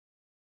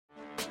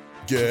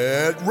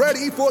Get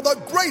ready for the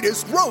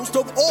greatest roast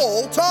of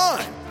all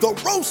time, the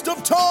Roast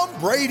of Tom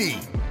Brady,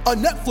 a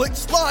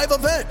Netflix live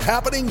event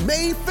happening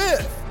May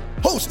 5th.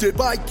 Hosted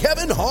by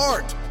Kevin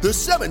Hart, the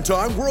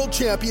 7-time world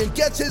champion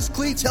gets his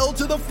cleats held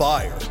to the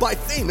fire by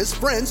famous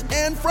friends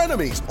and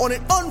frenemies on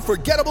an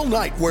unforgettable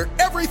night where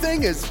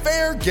everything is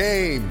fair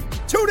game.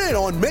 Tune in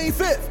on May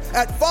 5th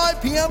at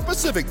 5 p.m.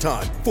 Pacific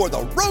time for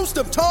the Roast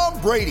of Tom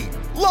Brady,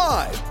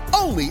 live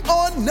only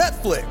on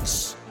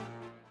Netflix.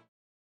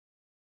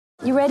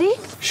 You ready?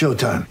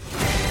 Showtime.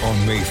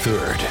 On May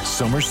 3rd,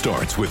 summer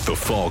starts with The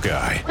Fall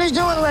Guy. Let's do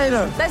it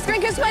later. Let's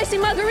drink a spicy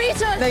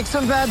margarita. Make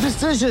some bad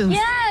decisions.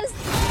 Yes!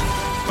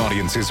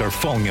 Audiences are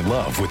falling in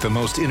love with the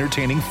most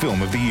entertaining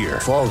film of the year.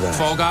 Fall Guy.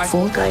 Fall Guy?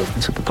 Fall guy.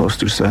 That's what the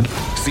poster said.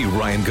 See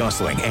Ryan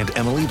Gosling and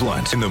Emily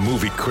Blunt in the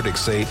movie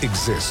critics say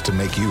exists to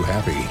make you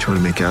happy. Trying to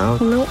make it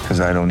out? Nope. Because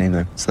I don't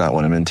either. It's not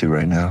what I'm into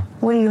right now.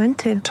 What are you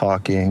into?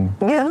 Talking.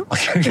 Yeah.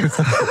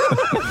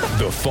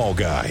 The Fall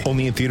Guy.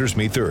 Only in theaters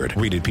May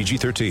 3rd. Rated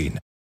PG-13.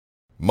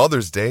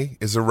 Mother's Day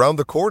is around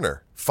the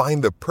corner.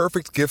 Find the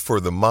perfect gift for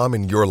the mom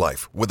in your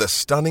life with a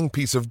stunning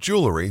piece of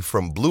jewelry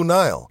from Blue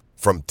Nile.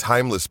 From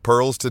timeless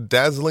pearls to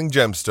dazzling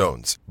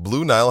gemstones,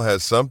 Blue Nile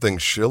has something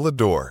she'll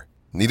adore.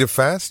 Need it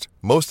fast?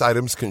 Most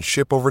items can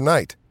ship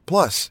overnight.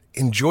 Plus,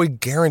 enjoy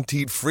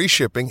guaranteed free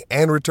shipping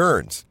and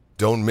returns.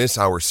 Don't miss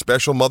our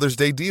special Mother's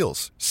Day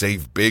deals.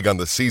 Save big on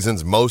the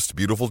season's most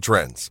beautiful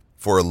trends.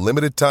 For a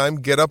limited time,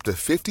 get up to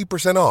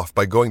 50% off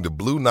by going to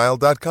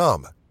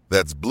BlueNile.com.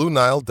 That's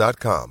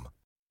BlueNile.com.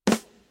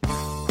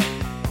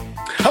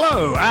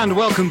 Hello and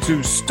welcome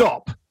to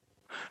Stop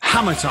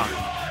Hammer Time.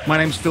 My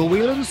name's Phil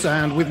Whelans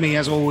and with me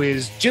as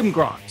always Jim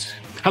Grant.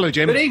 Hello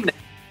Jim. Good evening.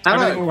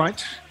 Hello. All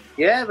right.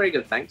 Yeah, very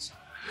good, thanks.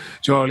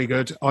 Jolly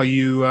good. Are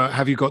you?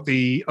 Have you got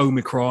the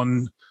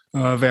Omicron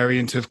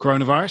variant of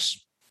coronavirus?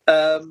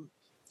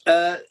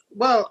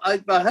 Well,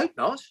 I hope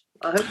not.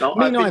 I hope not.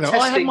 Me I've neither. been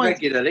testing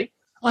regularly.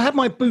 I had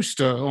my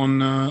booster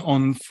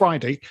on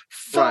Friday.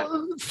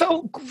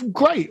 Felt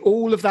great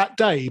all of that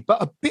day,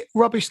 but a bit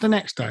rubbish the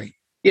next day.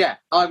 Yeah,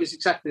 I was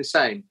exactly the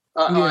same.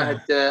 I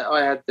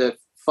had the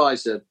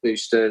Pfizer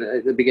booster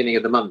at the beginning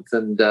of the month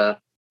and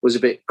was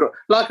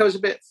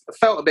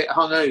felt a bit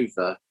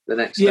hungover the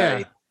next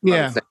day.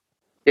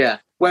 Yeah.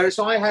 Whereas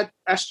I had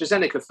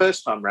AstraZeneca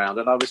first time round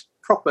and I was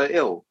proper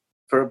ill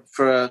for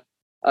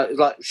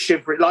like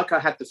shivering, like I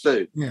had the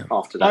flu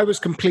after that. I was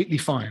completely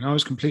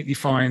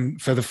fine.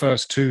 For the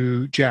first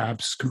two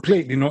jabs,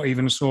 completely not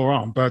even a sore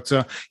arm. But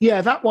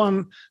that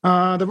one,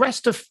 the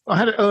rest of, I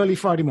had it early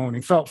Friday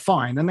morning, felt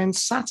fine. And then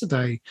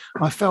Saturday,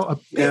 I felt a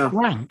bit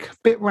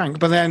rank.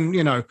 But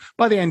then,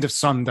 by the end of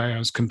Sunday, I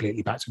was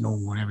completely back to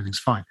normal and everything's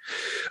fine.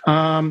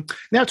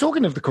 Now,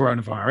 talking of the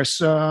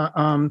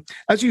coronavirus,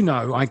 as you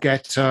know, I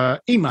get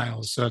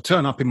emails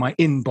turn up in my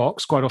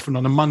inbox quite often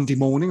on a Monday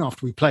morning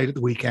after we played at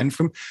the weekend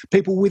from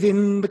people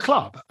within the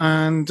club,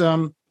 and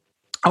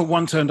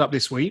one turned up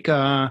this week.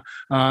 I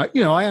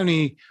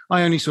only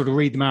sort of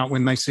read them out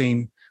when they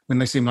seem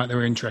like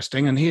they're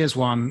interesting. And here's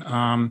one.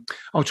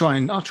 I'll try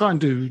and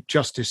do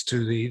justice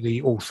to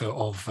the author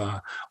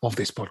of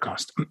this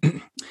podcast.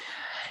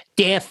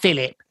 Dear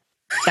Philip,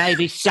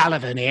 David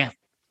Sullivan here.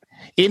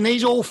 In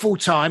these awful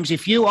times,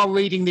 if you are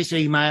reading this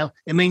email,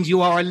 it means you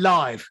are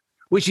alive,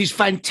 which is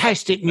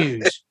fantastic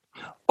news.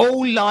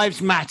 All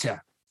lives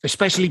matter,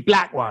 especially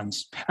black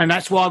ones, and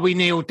that's why we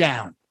kneel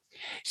down.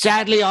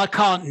 Sadly, I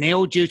can't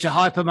kneel due to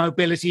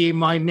hypermobility in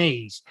my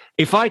knees.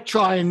 If I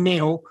try and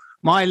kneel,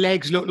 my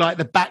legs look like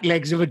the back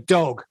legs of a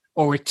dog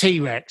or a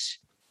T-Rex.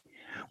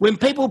 When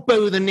people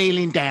boo the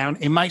kneeling down,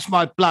 it makes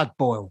my blood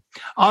boil.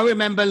 I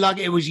remember like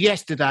it was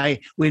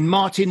yesterday when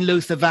Martin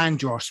Luther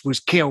Vandross was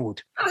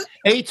killed.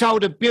 He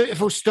told a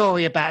beautiful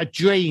story about a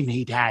dream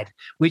he'd had,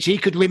 which he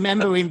could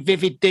remember in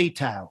vivid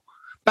detail.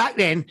 Back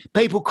then,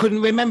 people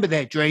couldn't remember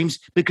their dreams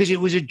because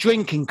it was a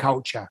drinking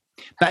culture.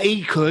 But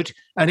he could,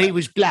 and he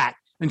was black,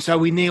 and so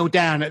we kneeled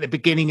down at the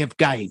beginning of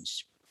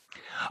games.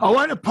 I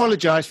won't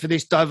apologise for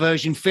this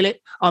diversion, Philip.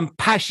 I'm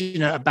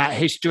passionate about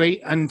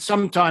history, and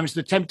sometimes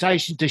the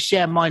temptation to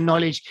share my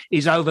knowledge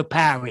is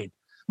overpowering.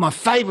 My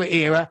favourite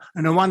era,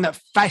 and the one that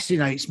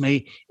fascinates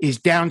me, is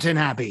Downton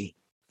Abbey.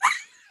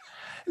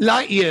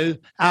 Like you,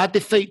 our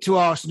defeat to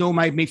Arsenal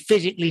made me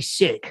physically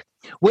sick.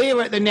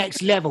 We're at the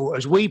next level,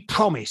 as we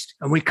promised,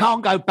 and we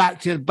can't go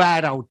back to the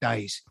bad old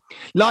days.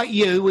 Like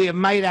you, we have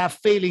made our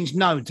feelings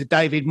known to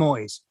David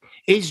Moyes.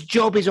 His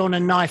job is on a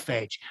knife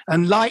edge,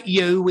 and like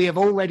you, we have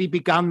already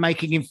begun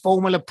making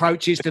informal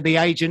approaches to the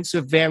agents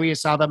of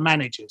various other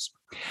managers.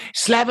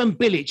 Slaven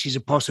Bilic is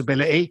a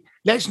possibility.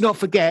 Let's not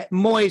forget,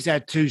 Moyes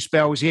had 2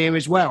 spells here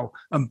as well,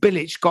 and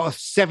Bilic got a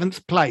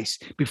 7th place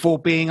before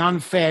being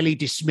unfairly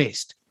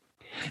dismissed.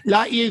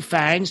 Like you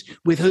fans,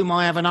 with whom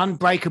I have an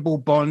unbreakable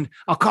bond,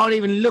 I can't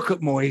even look at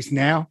Moyes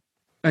now.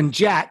 And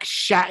Jack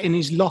shat in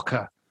his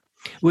locker.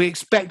 We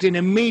expect an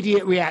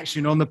immediate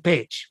reaction on the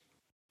pitch.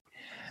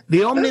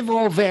 The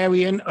omnivore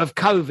variant of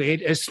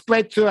COVID has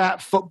spread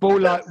throughout football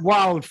like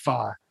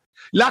wildfire.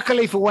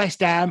 Luckily for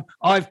West Ham,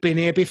 I've been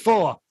here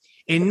before.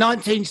 In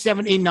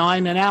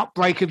 1979, an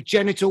outbreak of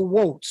genital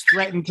warts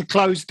threatened to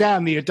close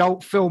down the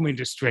adult film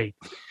industry.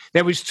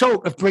 There was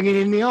talk of bringing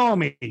in the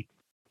army.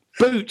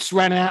 Boots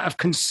ran out of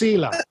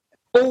concealer.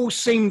 All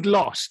seemed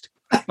lost,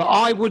 but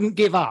I wouldn't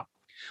give up.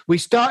 We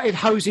started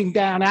hosing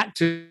down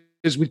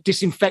actors with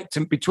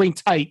disinfectant between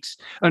takes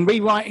and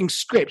rewriting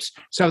scripts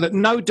so that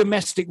no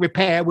domestic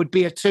repair would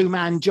be a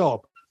two-man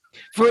job.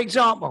 For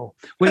example,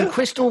 when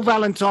Crystal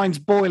Valentine's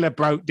boiler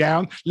broke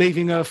down,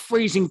 leaving her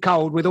freezing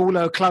cold with all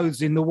her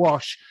clothes in the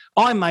wash,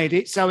 I made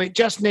it so it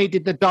just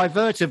needed the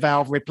diverter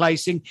valve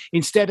replacing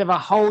instead of a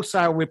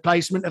wholesale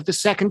replacement of the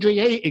secondary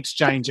heat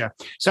exchanger.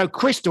 So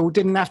Crystal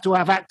didn't have to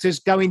have actors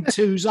going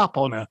twos up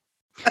on her.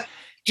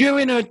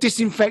 During her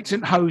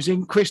disinfectant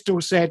hosing,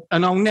 Crystal said,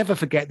 and I'll never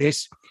forget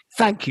this,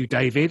 "Thank you,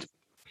 David."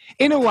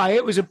 In a way,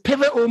 it was a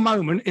pivotal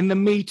moment in the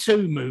Me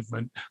Too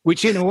movement,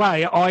 which in a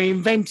way I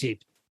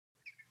invented.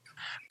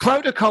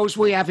 Protocols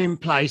we have in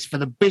place for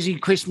the busy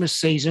Christmas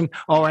season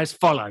are as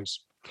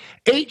follows.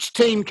 Each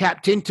team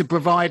captain to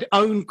provide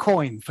own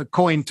coin for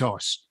coin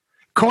toss.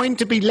 Coin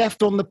to be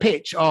left on the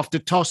pitch after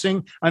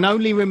tossing and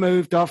only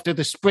removed after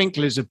the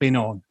sprinklers have been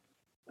on.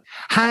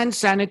 Hand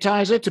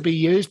sanitizer to be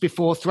used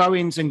before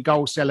throw-ins and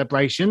goal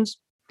celebrations.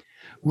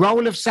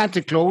 Role of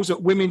Santa Claus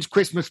at women's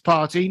Christmas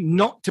party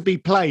not to be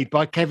played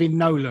by Kevin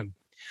Nolan.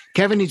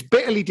 Kevin is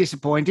bitterly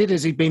disappointed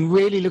as he'd been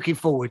really looking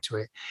forward to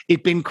it.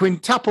 He'd been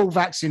quintuple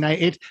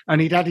vaccinated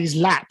and he'd had his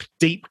lap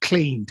deep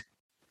cleaned.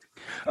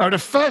 At the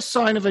first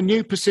sign of a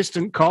new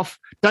persistent cough,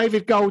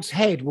 David Gold's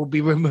head will be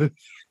removed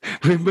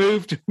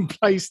and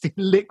placed in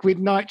liquid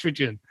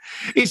nitrogen.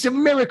 It's a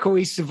miracle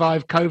he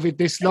survived COVID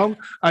this long,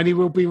 and he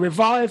will be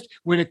revived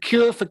when a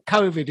cure for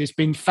COVID has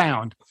been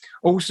found.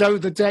 Also,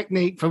 the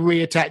technique for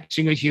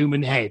reattaching a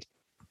human head.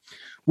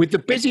 With the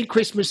busy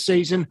Christmas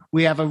season,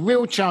 we have a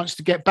real chance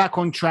to get back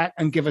on track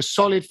and give a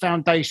solid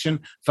foundation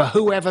for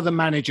whoever the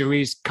manager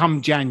is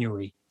come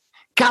January.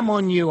 Come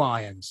on, you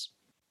Irons.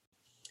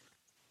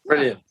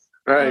 Brilliant.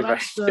 Very, well,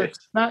 very good.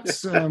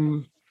 That's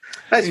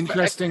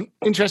interesting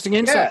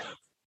insight.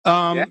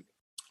 Yeah,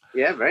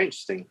 very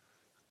interesting.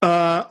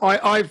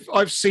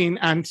 I've seen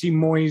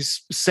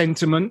anti-Moyes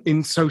sentiment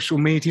in social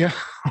media.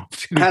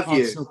 Have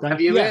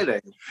you really?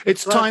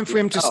 It's time for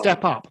him to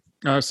step up.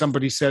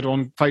 Somebody said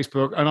on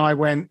Facebook, and I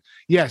went,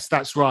 yes,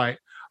 that's right.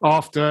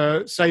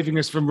 After saving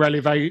us from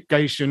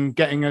relegation,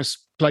 getting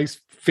us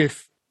placed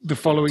fifth the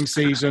following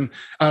season,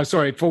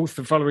 fourth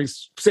the following,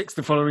 sixth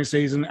the following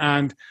season,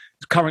 and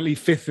currently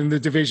fifth in the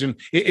division,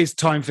 it is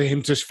time for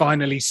him to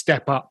finally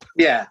step up.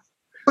 Yeah,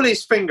 put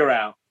his finger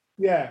out.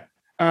 Yeah.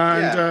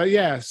 And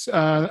yes,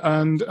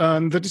 and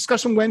the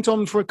discussion went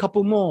on for a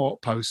couple more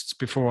posts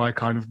before I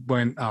kind of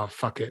went, oh,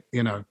 fuck it,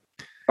 you know.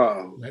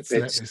 Oh, let's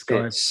let this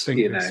guy think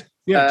you this. know.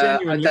 Yeah,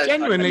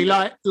 genuinely,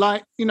 like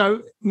you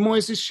know,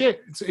 Moyes is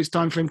shit. It's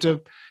time for him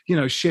to, you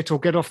know, shit or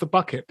get off the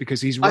bucket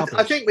because he's rubbish.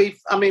 I think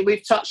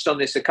we've touched on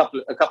this a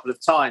couple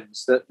of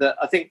times that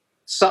I think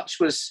such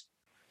was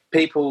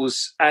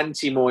people's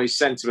anti-Moyes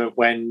sentiment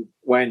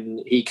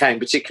when he came,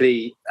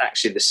 particularly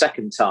actually the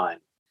second time.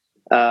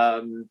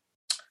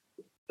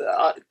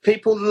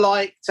 People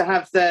like to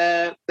have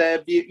their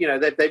view. You know,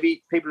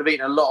 people have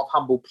eaten a lot of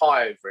humble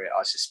pie over it,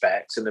 I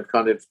suspect, and have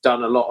kind of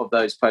done a lot of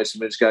those posts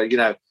which go, you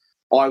know,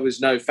 I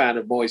was no fan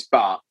of Moyes,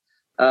 but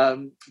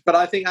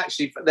I think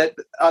actually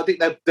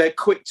they're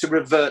quick to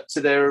revert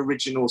to their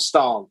original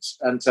stance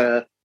and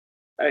to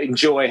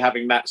enjoy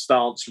having that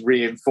stance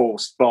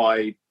reinforced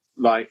by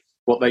like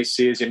what they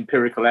see as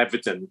empirical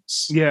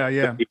evidence.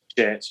 Yeah.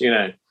 Shit, you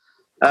know,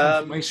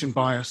 confirmation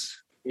bias.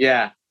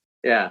 Yeah.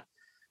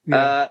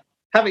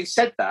 Having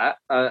said that,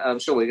 I'm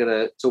sure we're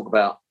going to talk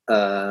about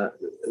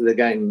the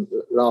game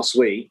last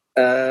week.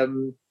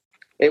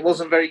 It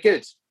wasn't very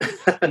good.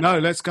 No,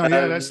 let's go.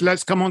 Yeah,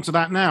 let's come on to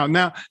that now.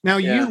 Now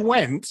you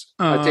went.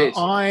 I did.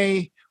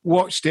 I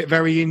watched it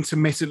very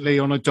intermittently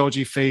on a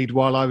dodgy feed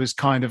while I was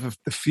kind of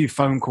a few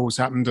phone calls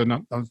happened, and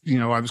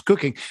I was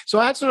cooking, so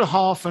I had sort of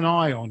half an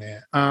eye on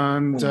it,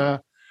 and.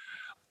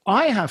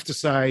 I have to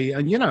say,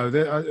 and you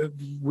know,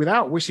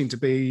 without wishing to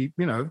be,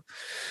 you know,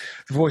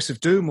 the voice of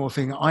doom or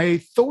thing, I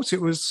thought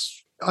it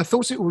was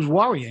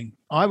worrying.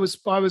 I was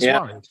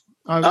worried.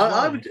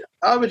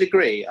 I would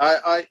agree.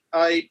 I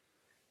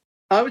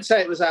would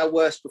say it was our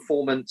worst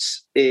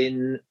performance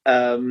in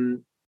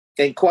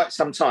quite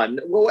some time.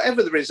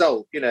 Whatever the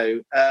result, you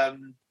know,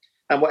 and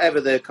whatever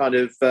the kind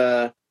of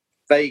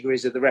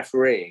vagaries of the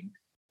refereeing,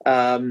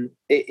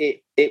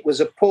 it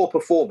was a poor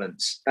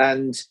performance,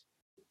 and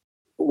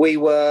we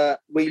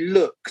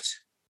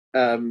looked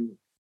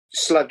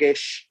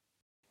sluggish.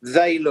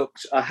 They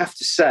looked, I have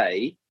to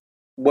say,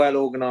 well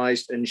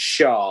organised and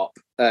sharp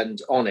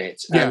and on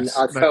it. Yes,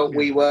 and I felt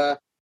we were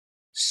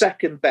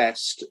second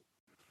best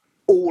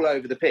all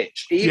over the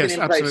pitch, even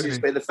in places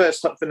in the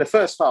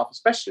first half,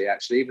 especially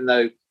actually, even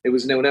though it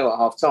was 0-0 at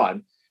half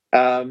time.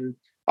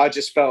 I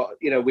just felt,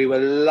 you know, we were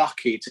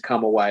lucky to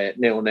come away at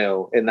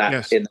 0-0 in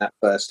that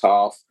first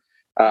half.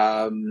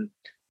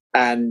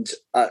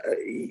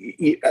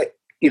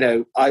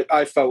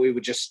 I felt we were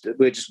just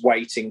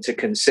waiting to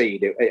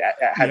concede. It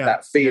had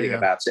that feeling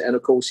about it, and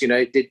of course,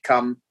 it did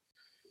come.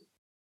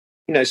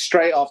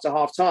 Straight after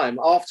half time,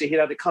 after he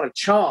had a kind of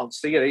chance,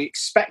 he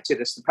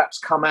expected us to perhaps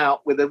come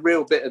out with a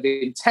real bit of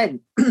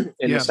intent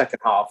in the second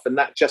half, and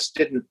that just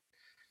didn't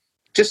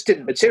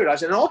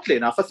materialise. And oddly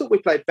enough, I thought we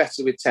played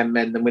better with 10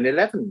 men than with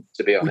 11,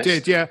 to be honest. We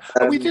did, yeah.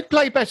 We did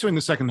play better in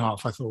the second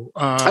half, I thought.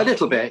 A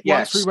little bit,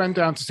 yes. Once we went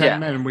down to 10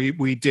 men,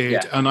 we did.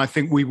 Yeah. And I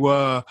think we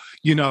were,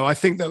 I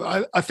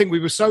think we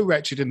were so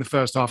wretched in the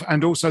first half,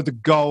 and also the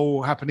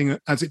goal happening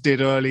as it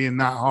did early in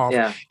that half.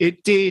 Yeah.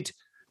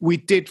 We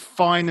did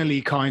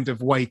finally kind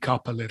of wake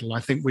up a little.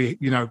 I think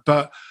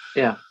but...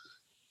 Yeah.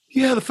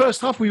 Yeah, the first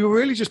half, we were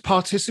really just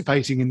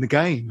participating in the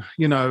game.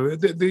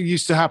 That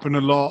used to happen a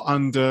lot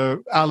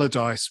under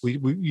Allardyce.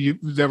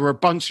 There were a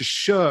bunch of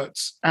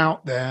shirts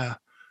out there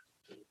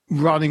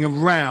running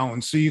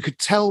around, so you could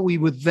tell we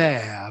were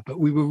there, but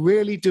we were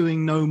really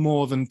doing no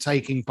more than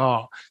taking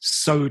part.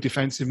 So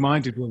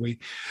defensive-minded were we.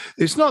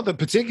 It's not that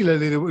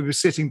particularly that we were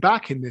sitting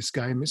back in this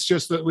game. It's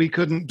just that we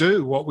couldn't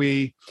do what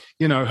we,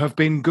 have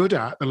been good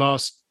at the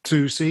last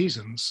 2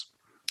 seasons.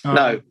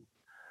 No,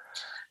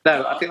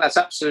 I think that's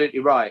absolutely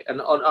right,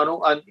 and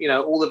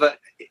all of it.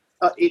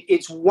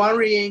 It's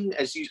worrying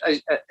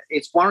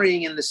it's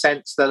worrying in the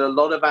sense that a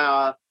lot of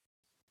our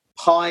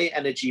high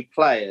energy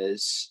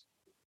players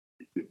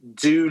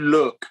do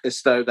look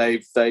as though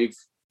they've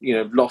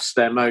lost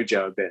their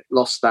mojo a bit,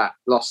 lost that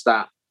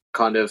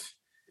kind of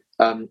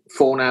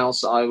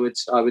Fornals, I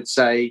would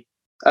say.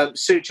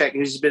 Souček,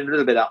 who's been a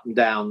little bit up and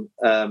down,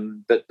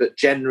 but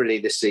generally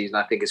this season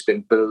I think has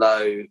been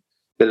below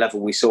the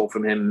level we saw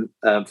from him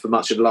for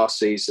much of last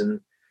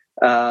season.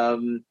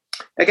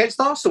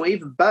 Against Arsenal,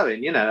 even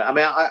Bowen,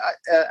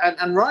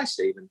 and Rice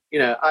even,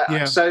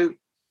 So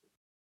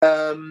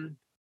I'll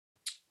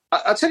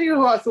tell you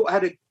who I thought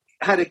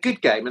had a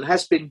good game and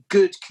has been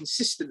good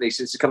consistently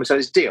since the coming. So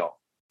is Diop.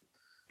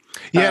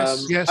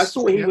 Yes. I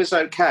thought he was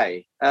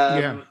okay.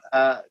 To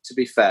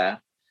be fair,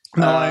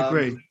 no, I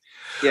agree.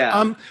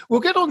 Yeah. We'll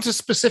get on to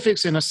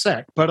specifics in a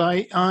sec, but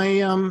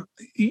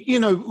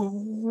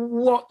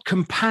what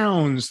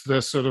compounds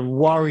the sort of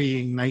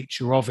worrying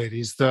nature of it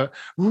is that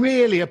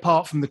really,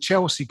 apart from the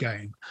Chelsea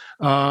game,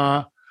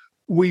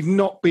 we've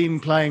not been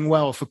playing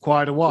well for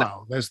quite a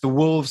while. There's the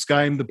Wolves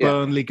game, the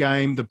Burnley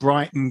game, the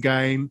Brighton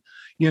game,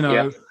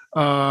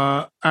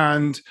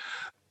 and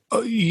when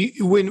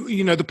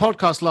the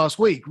podcast last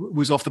week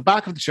was off the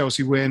back of the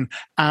Chelsea win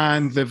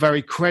and the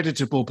very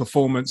creditable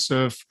performance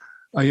of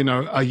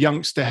a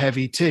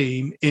youngster-heavy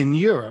team in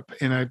Europe.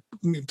 The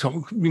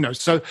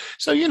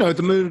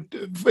mood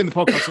in the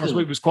podcast last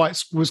week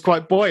was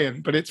quite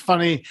buoyant. But it's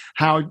funny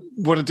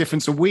what a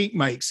difference a week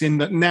makes. In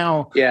that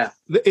now,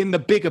 in the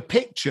bigger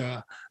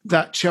picture,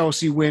 that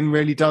Chelsea win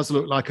really does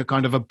look like a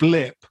kind of a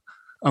blip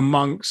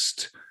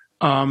amongst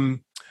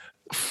form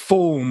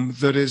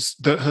that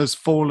has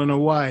fallen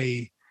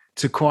away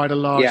to quite a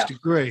large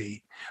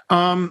degree.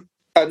 And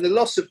the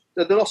loss of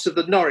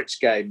the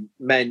Norwich game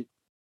meant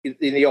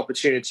in the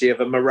opportunity of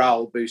a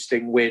morale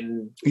boosting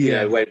win,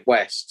 went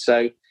west.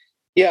 So,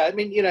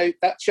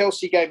 that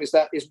Chelsea game is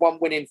 1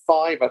 win in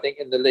 5, I think,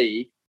 in the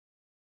league.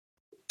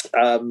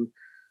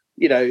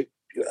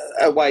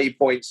 Away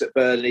points at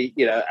Burnley.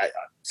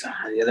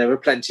 There were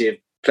plenty of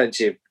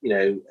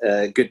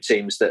good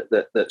teams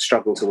that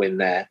struggle to win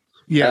there.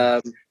 Yeah.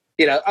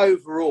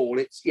 Overall,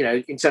 it's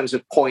in terms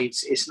of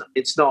points, it's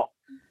not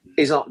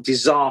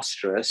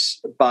disastrous,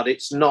 but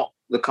it's not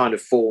the kind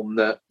of form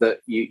that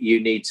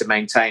you need to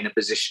maintain a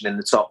position in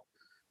the top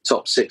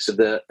 6 of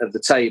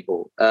the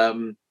table.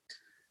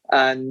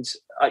 And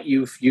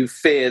you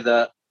fear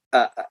that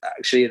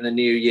actually in the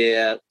new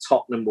year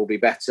Tottenham will be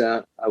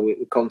better.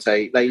 With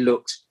Conte,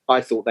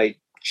 I thought they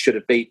should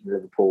have beaten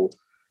Liverpool.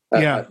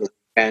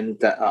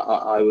 And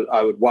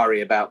I would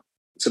worry about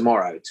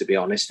tomorrow, to be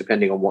honest,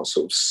 depending on what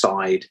sort of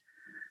side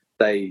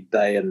they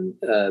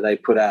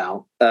put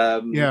out.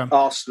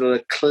 Arsenal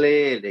are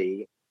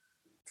clearly.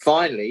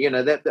 Finally,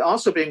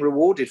 Arsenal being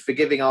rewarded for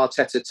giving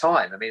Arteta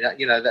time. I mean,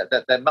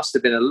 that there must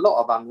have been a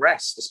lot of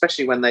unrest,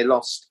 especially when they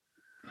lost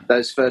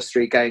those first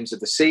 3 games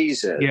of the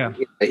season. Yeah.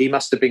 He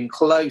must have been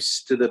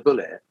close to the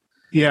bullet.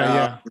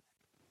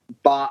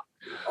 But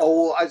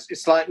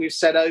it's like we've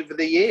said over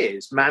the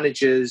years,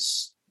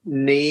 managers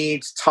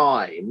need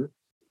time.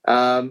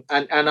 And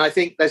I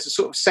think there's a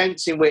sort of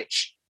sense in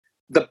which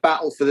the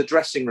battle for the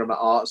dressing room at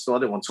Arsenal, I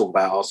don't want to talk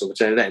about Arsenal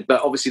then,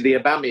 but obviously the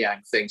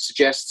Aubameyang thing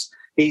suggests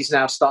he's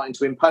now starting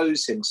to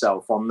impose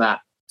himself on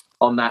that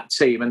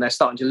team, and they're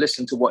starting to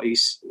listen to what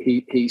he's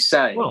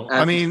saying. Well,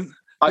 and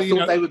I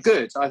thought they were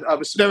good. I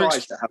was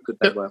surprised at how good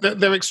they were.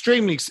 They're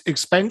extremely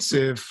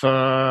expensive.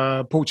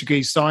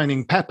 Portuguese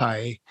signing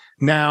Pepe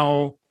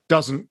now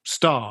doesn't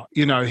start.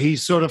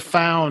 He's sort of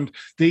found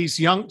these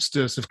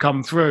youngsters have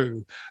come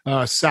through,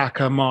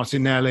 Saka,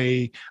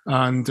 Martinelli,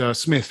 and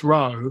Smith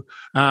Rowe,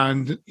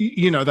 and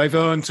they've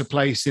earned a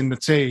place in the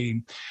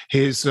team.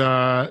 His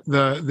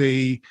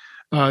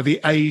the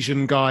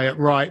Asian guy at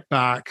right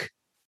back,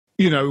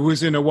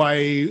 was in a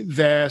way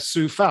their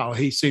Soufal.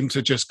 He seemed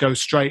to just go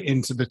straight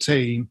into the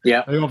team.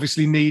 Yeah. They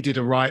obviously needed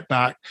a right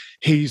back.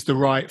 He's the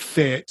right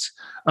fit.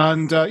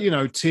 And,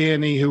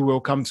 Tierney, who we'll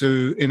come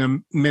to in a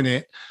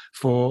minute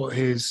for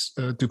his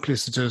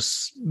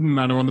duplicitous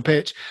manner on the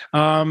pitch,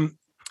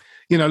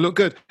 look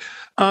good.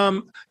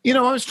 I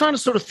was trying to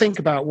sort of think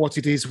about what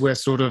it is we're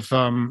sort of,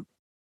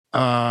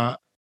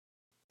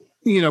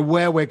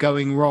 where we're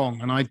going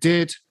wrong. And I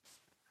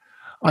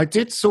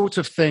did sort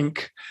of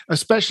think,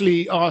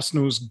 especially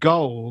Arsenal's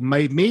goal,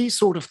 made me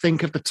sort of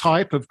think of the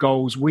type of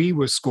goals we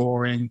were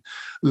scoring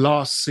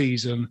last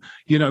season,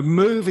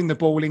 moving the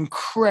ball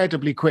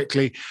incredibly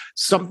quickly,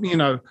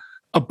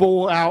 a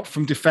ball out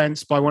from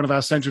defence by one of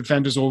our central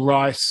defenders or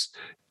Rice,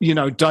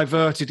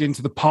 diverted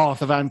into the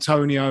path of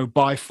Antonio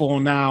by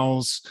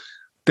Fornals,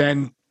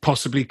 then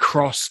possibly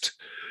crossed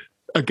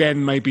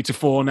again, maybe to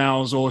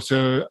Fornals or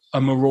to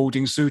a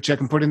marauding Souček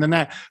and put in the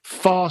net.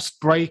 Fast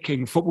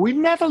breaking football. We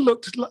never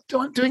looked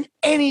like doing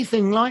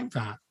anything like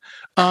that.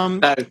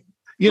 No.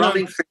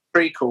 Running through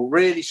treacle,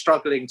 really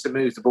struggling to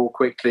move the ball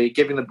quickly,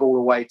 giving the ball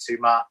away too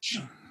much,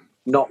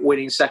 not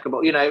winning second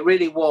ball. It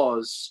really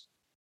was,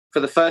 for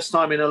the first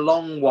time in a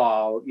long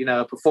while,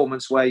 a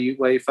performance where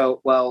you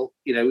felt, well,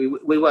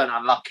 we weren't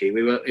unlucky.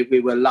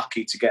 We were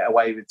lucky to get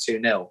away with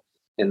 2-0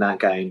 in that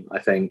game, I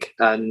think.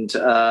 And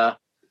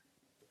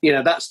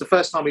that's the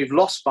first time we've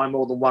lost by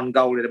more than one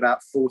goal in about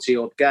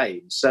 40-odd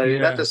games. So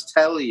that does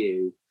tell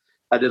you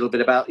a little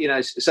bit about,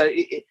 so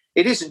it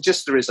isn't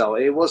just the result.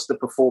 It was the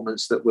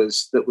performance that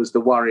was the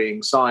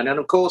worrying sign. And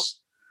of course,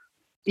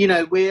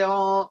 we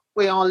are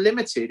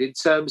limited in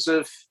terms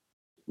of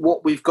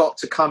what we've got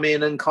to come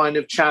in and kind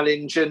of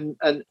challenge and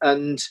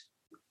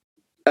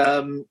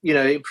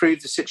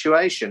improve the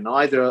situation,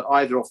 either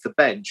off the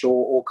bench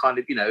or kind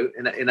of,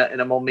 in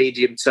a more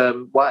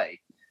medium-term way.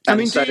 And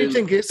do you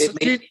think it's...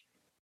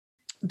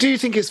 Do you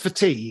think it's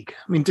fatigue?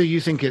 I mean, do you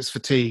think it's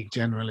fatigue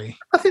generally?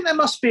 I think there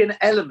must be an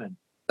element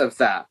of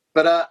that,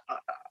 but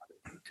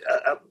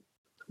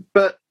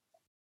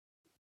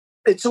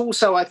it's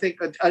also, I think,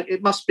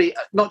 it must be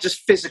not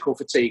just physical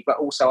fatigue, but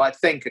also, I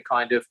think, a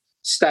kind of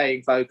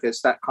staying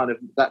focused, that kind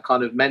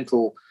of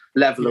mental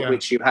level at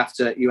which you have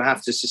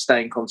to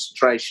sustain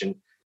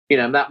concentration.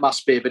 And that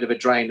must be a bit of a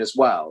drain as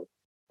well.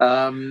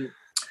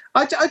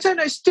 I don't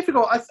know. It's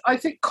difficult. I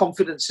think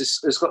confidence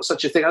has got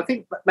such a thing. I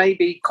think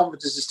maybe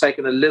confidence has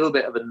taken a little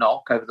bit of a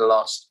knock over the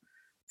last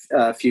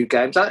few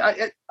games.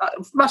 It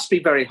must be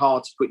very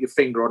hard to put your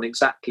finger on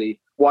exactly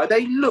why.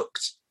 They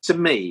looked, to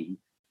me,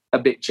 a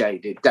bit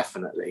jaded,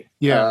 definitely.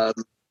 Yeah.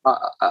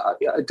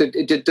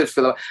 It did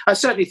feel like, I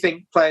certainly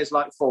think players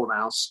like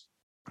Fornals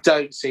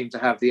don't seem to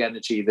have the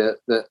energy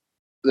that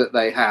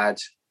they had,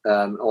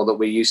 or that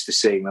we're used to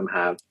seeing them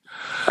have.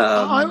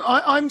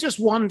 I'm just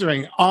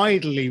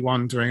idly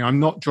wondering, I'm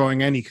not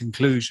drawing any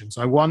conclusions.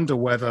 I wonder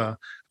whether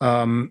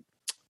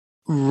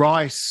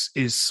Rice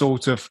is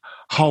sort of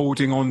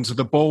holding on to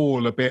the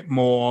ball a bit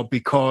more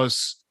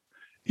because,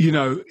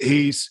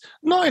 he's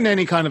not in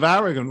any kind of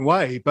arrogant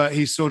way, but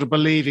he's sort of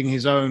believing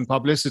his own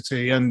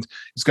publicity and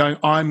he's going,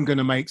 I'm going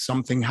to make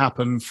something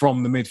happen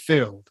from the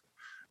midfield.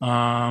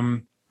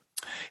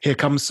 Here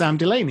comes Sam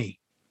Delaney.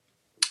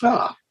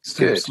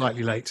 Still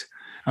slightly late.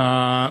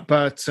 I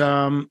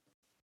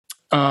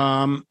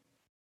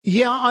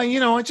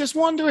just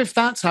wonder if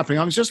that's happening.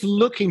 I was just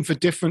looking for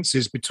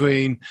differences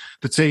between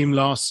the team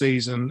last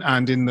season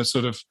and in the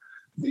sort of,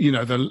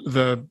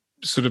 the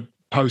sort of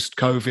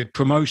post-COVID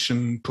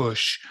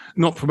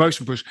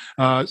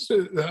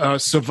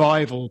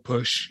survival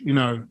push,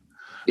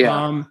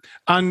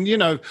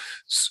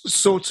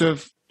 sort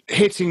of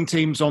hitting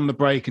teams on the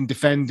break and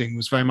defending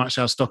was very much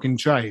our stock in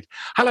trade.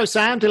 Hello,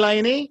 Sam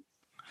Delaney.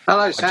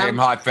 Hello, Sam. Hi, Jim.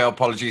 Hi, Phil.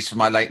 Apologies for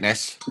my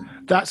lateness.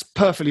 That's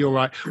perfectly all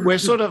right. We're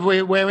sort of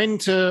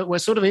into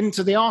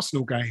the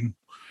Arsenal game.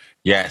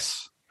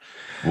 Yes.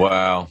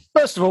 Well,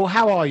 first of all,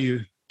 how are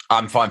you?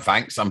 I'm fine,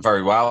 thanks. I'm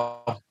very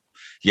well.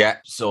 Yeah,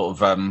 sort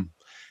of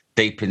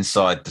deep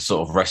inside the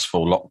sort of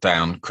restful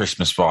lockdown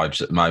Christmas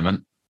vibes at the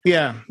moment.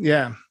 Yeah.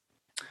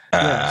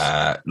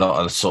 Lot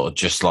of sort of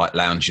just like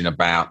lounging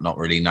about, not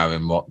really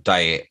knowing what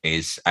day it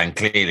is, and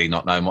clearly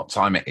not knowing what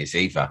time it is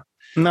either.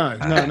 No.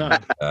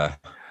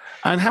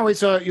 And how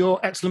is your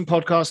excellent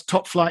podcast,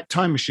 Top Flight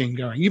Time Machine,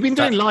 going? You've been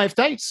doing live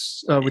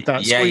dates with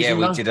that. Yeah.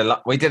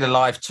 We did a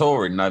live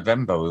tour in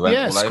November. We went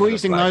all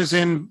squeezing over the those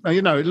in.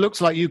 It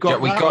looks like you got.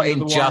 We got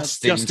in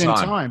just in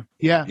time.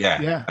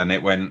 Yeah. And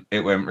it went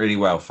really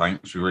well.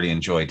 Thanks. We really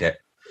enjoyed it.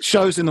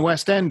 Shows in the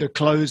West End are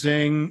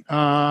closing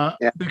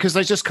because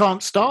they just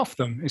can't staff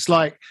them. It's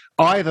like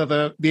either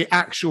the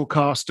actual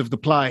cast of the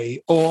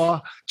play or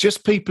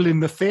just people in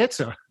the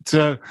theatre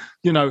to,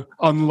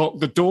 unlock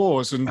the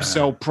doors and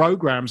sell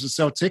programmes and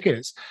sell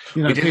tickets.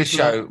 We did a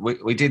show.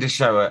 We did a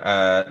show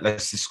at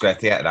Leicester Square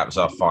Theatre. That was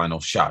our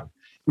final show.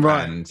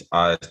 Right. And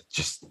I was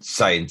just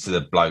saying to the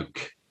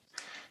bloke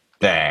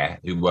there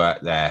who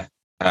worked there,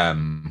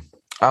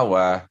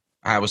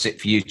 how was it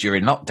for you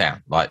during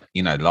lockdown? Like,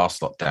 last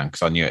lockdown,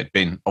 because I knew it had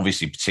been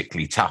obviously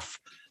particularly tough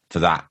for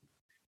that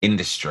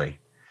industry.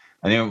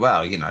 And he went,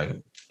 well,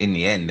 in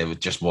the end, there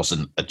just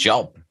wasn't a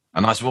job.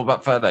 And I said, what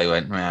about further? He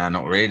went, nah,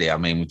 not really. I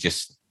mean,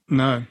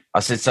 No. I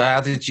said, so how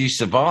did you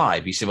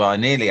survive? He said, well, I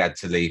nearly had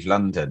to leave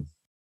London.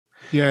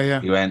 Yeah.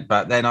 He went,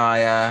 but then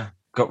I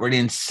got really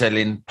into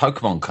selling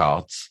Pokemon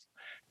cards.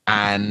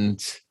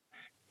 And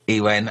he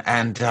went,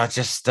 and I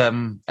just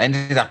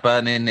ended up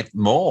earning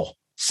more.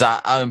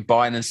 Sat home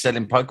buying and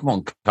selling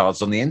Pokemon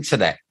cards on the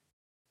internet.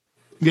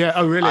 Yeah,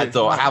 oh really? I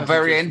thought, how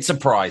very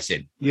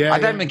enterprising. Yeah. I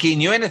don't think he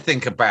knew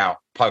anything about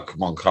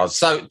Pokemon cards.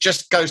 So it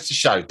just goes to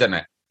show, doesn't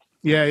it?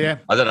 Yeah.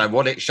 I don't know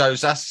what it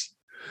shows us,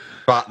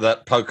 but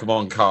that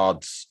Pokemon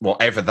cards,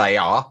 whatever they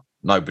are,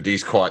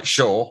 nobody's quite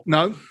sure.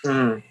 No.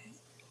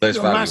 There's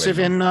they were massive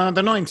in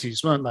the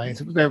 90s, weren't they?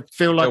 They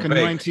feel like still a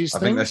big. 90s I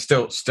thing. think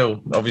they're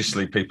still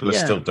obviously people are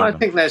still doing I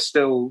think they're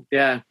still,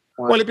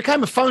 Well, it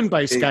became a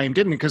phone-based game,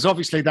 didn't it? Because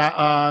obviously that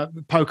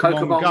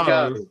Pokemon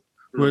Go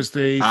was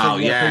the thing. Oh,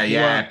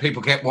 yeah.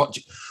 People kept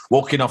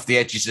walking off the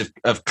edges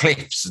of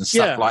cliffs and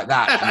stuff like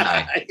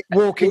that, didn't they?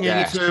 Walking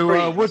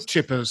into wood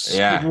chippers.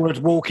 Yeah. Would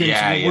walk into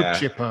a wood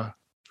chipper.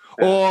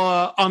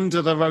 Or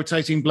under the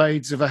rotating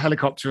blades of a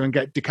helicopter and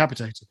get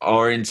decapitated.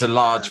 Or into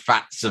large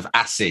vats of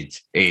acid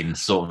in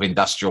sort of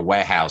industrial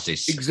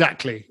warehouses.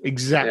 Exactly.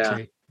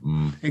 Exactly. It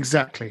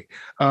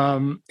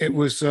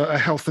was a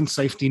health and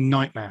safety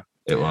nightmare.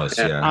 It was,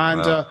 yeah.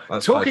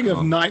 And talking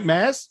of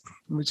nightmares,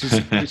 which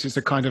is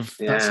a kind of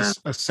that's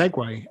a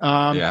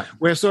segue.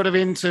 We're sort of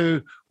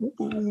into.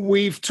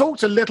 We've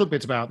talked a little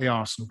bit about the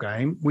Arsenal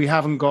game. We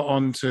haven't got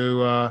on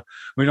to.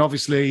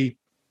 Obviously,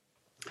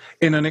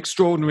 in an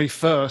extraordinary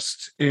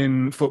first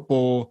in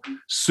football,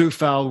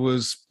 Soufal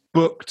was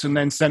booked and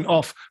then sent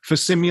off for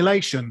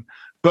simulation.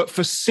 But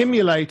for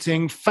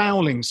simulating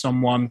fouling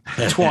someone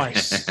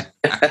twice.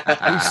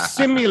 He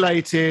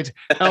simulated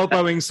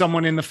elbowing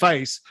someone in the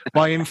face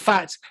by, in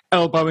fact,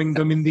 elbowing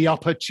them in the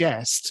upper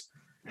chest.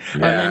 Yeah.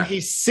 And then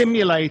he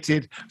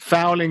simulated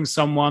fouling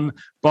someone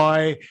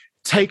by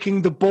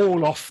taking the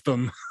ball off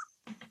them.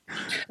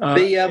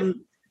 Although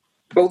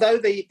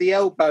the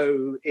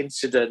elbow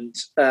incident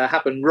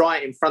happened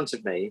right in front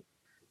of me,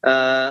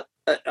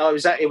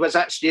 it was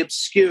actually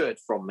obscured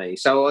from me.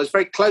 So I was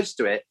very close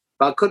to it.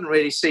 But I couldn't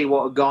really see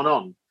what had gone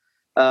on.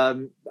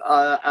 And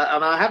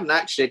I haven't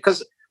actually,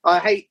 because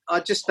I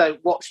just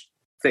don't watch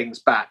things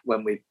back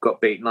when we've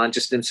got beaten. I'm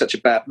just in such a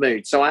bad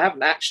mood. So I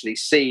haven't actually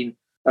seen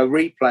a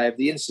replay of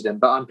the incident,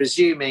 but I'm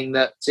presuming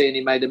that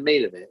Tierney made a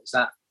meal of it. Is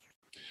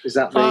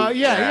that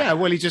yeah.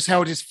 Well, he just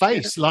held his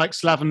face like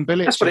Slaven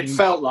Bilic. That's what it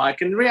felt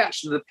like. And the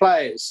reaction of the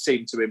players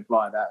seemed to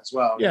imply that as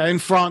well. Yeah, in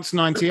France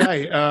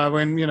 98,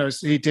 when,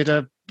 he did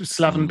a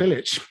Slaven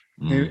Bilic.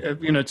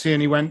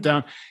 Tierney went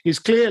down. He's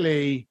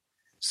clearly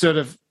sort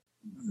of,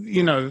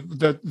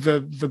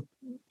 the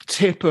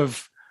tip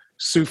of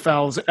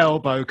Soufal's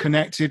elbow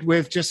connected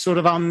with just sort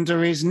of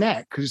under his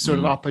neck, his sort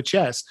of upper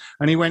chest,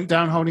 and he went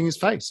down holding his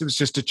face. It was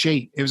just a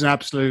cheat. It was an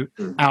absolute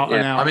out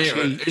and out. I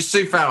mean,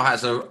 Soufal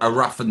has a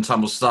rough and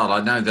tumble style.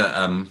 I know that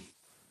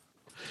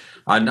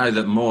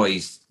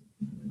Moyes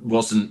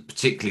wasn't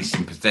particularly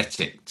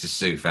sympathetic to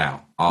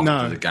Soufal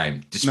after the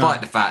game,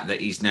 despite the fact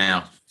that he's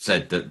now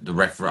said that the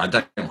referee. I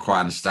don't quite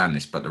understand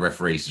this, but the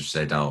referees have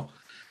said, "Oh,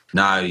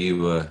 no, you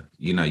were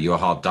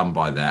hard done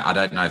by there." I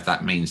don't know if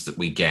that means that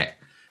we get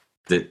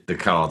the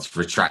cards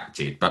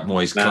retracted, but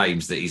Moyes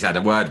claims that he's had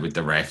a word with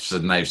the refs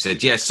and they've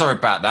said, yeah, sorry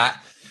about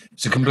that.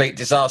 It's a complete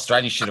disaster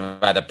and you should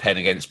have had a pen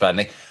against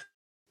Burnley.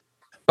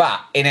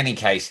 But in any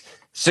case,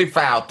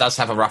 Soufal does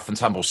have a rough and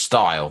tumble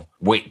style,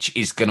 which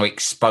is going to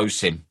expose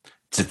him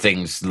to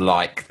things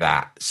like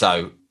that.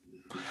 So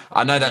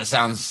I know that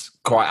sounds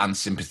quite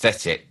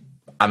unsympathetic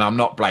and I'm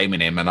not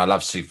blaming him and I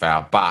love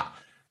Soufal, but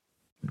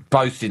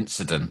both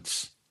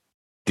incidents,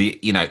 he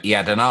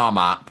had an arm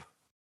up,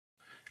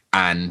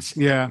 and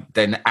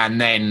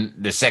then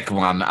the second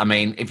one. I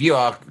mean, if you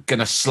are going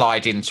to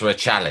slide into a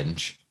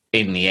challenge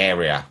in the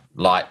area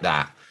like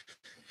that,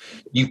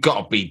 you've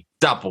got to be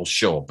double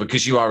sure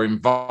because you are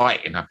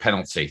inviting a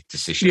penalty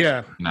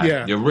decision.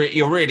 You're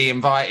really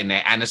inviting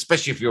it, and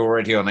especially if you're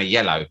already on a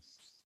yellow,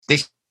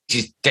 this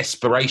is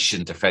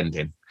desperation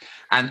defending,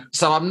 and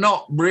so I'm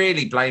not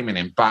really blaming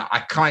him, but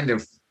I kind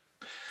of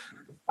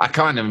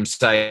am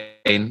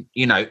saying,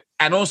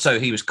 and also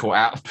he was caught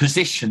out of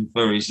position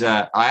for his.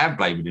 I am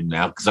blaming him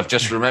now because I've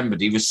just remembered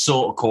he was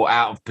sort of caught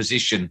out of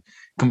position,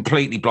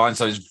 completely blind.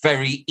 So it was a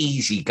very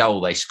easy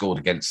goal they scored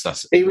against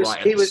us. He was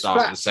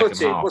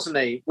flat-footed, wasn't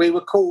he? We were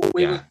caught.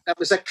 That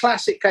was a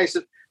classic case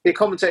of the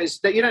commentators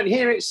that you don't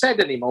hear it said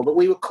anymore, but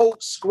we were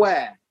caught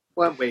square,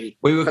 weren't we?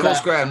 We were caught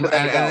square, and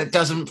it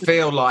doesn't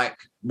feel like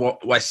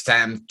what West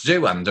Ham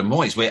do under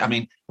Moyes.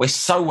 We're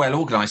so well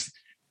organised.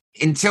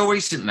 Until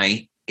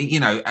recently,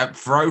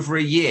 for over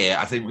a year,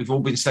 I think we've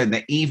all been saying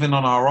that even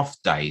on our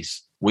off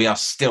days, we are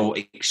still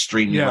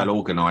extremely well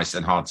organised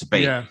and hard to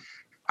beat. Yeah.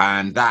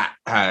 And that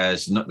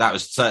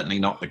was certainly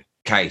not the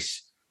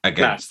case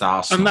against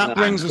Arsenal. And that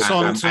brings us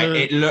on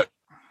to...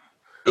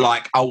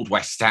 like old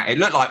West Ham. It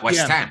looked like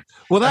West Ham.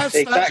 Well, that's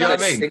exactly. You know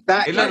what I mean?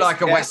 Exactly. It looked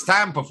like a West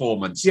Ham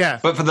performance. Yeah.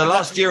 But for the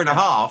last year and a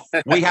half,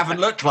 we haven't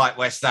looked like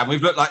West Ham.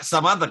 We've looked like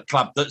some other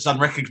club that's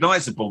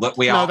unrecognisable, that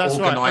we are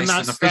organised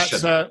and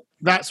efficient.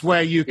 That's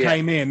where you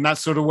came in.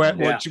 That's sort of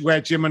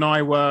where Jim and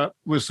I were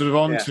sort of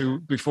on to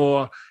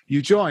before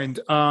you joined.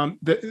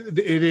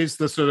 It is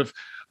the sort of,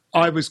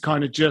 I was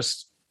kind of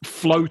just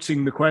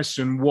floating the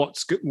question, what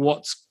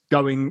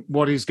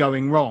is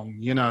going wrong,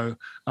 you know?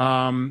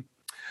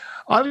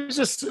 I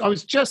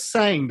was just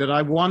saying that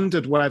I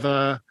wondered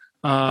whether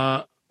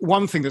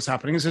one thing that's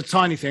happening is a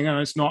tiny thing,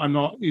 and I'm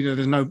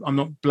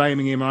not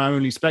blaming him. I'm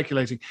only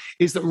speculating.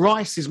 Is that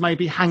Rice is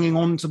maybe hanging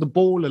on to the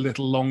ball a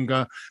little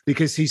longer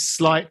because he's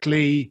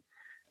slightly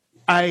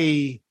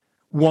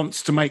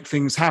wants to make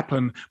things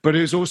happen, but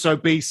is also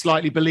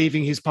slightly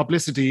believing his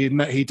publicity in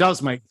that he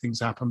does make things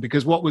happen.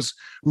 Because what was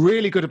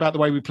really good about the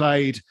way we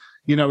played,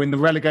 you know, in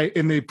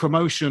the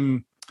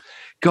promotion.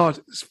 God,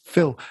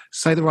 Phil,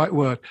 say the right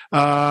word.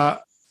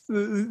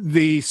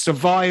 The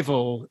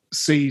survival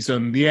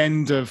season, the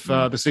end of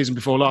the season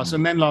before last,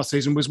 and then last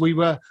season was we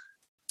were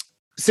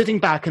sitting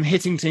back and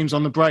hitting teams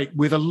on the break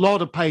with a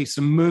lot of pace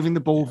and moving the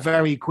ball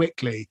very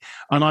quickly.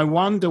 And I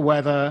wonder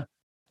whether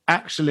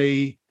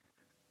actually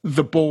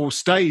the ball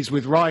stays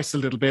with Rice a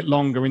little bit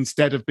longer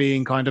instead of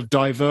being kind of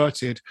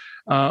diverted,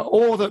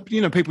 or that,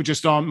 you know, people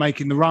just aren't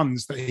making the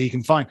runs that he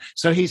can find.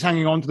 So he's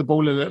hanging on to the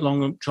ball a little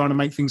longer, trying to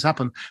make things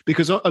happen.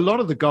 Because a lot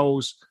of the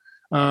goals,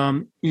 you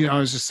know, I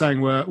was just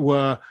saying,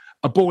 were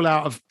a ball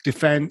out of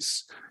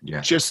defence,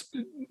 just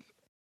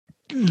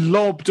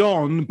lobbed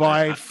on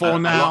by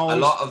Fornals. A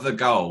lot of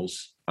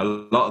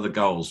the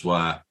goals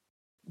were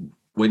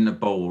win the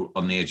ball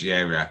on the edge of the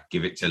area,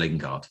 give it to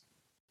Lingard.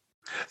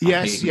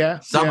 Yes,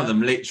 Some of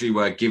them literally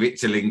were give it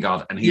to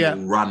Lingard and he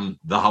will run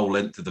the whole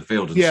length of the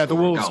field. And the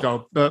Wolves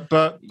goal.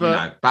 But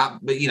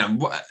you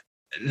know,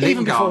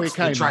 Lingard,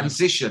 the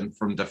transition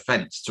from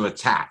defence to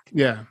attack.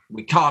 Yeah,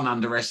 we can't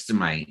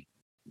underestimate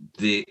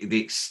the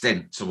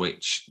extent to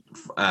which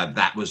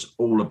that was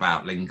all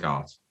about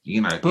Lingard.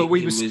 You know, but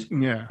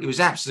it was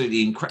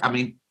absolutely incredible. I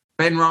mean,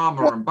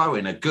 Benrahma and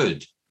Bowen are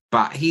good,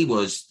 but he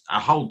was a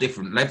whole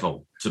different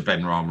level to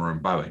Benrahma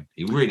and Bowen.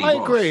 He really was.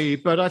 I agree,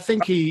 but I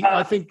think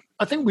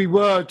I think we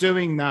were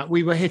doing that.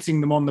 We were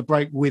hitting them on the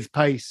break with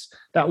pace.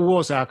 That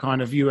was our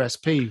kind of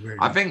USP, really.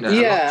 I think that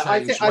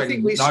I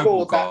think we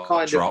scored that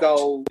kind of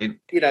goal.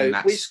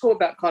 We scored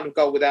that kind of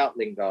goal without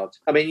Lingard.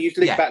 I mean, you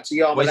think back to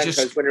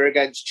Yarmolenko's winner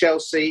against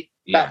Chelsea.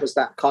 That was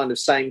that kind of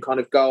same kind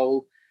of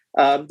goal.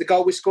 The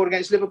goal we scored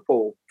against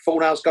Liverpool,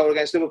 Fornals' goal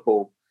against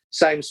Liverpool.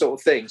 Same sort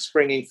of thing,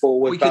 springing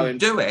forward. We can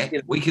do it. You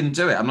know. We can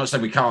do it. I'm not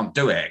saying we can't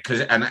do it,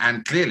 because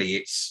and clearly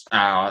it's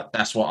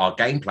that's what our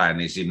game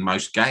plan is in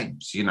most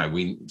games. You know,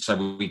 we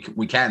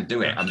can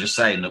do it. I'm just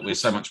saying that we're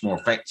so much more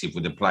effective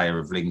with a player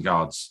of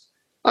Lingard's.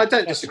 I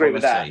don't disagree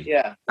with that.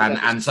 Yeah,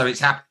 and so it's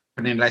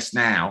happening less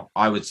now.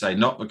 I would say,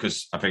 not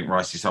because I think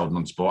Rice is holding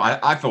on to ball.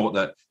 I thought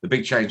that the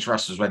big change for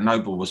us was when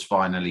Noble was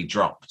finally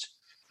dropped,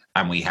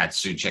 and we had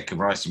Souček and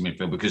Rice in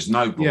midfield, because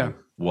Noble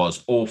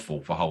was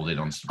awful for holding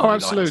on to the ball. Oh,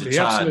 absolutely,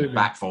 absolutely.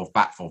 Back forth.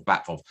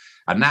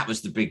 And that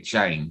was the big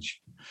change.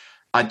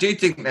 I do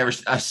think there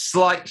are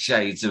slight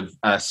shades of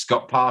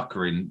Scott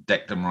Parker in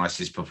Declan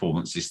Rice's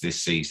performances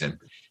this season.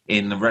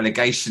 In the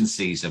relegation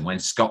season, when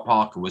Scott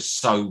Parker was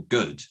so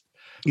good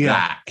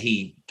that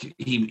he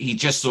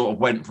just sort of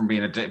went from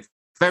being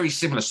very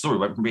similar story,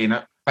 went from being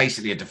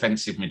basically a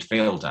defensive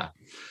midfielder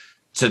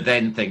to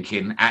then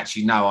thinking,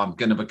 actually, no, I'm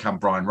going to become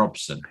Brian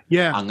Robson.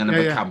 Yeah, I'm going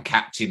to become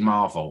Captain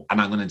Marvel, and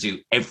I'm going to do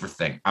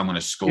everything. I'm going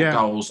to score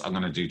goals. I'm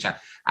going to do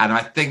and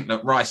I think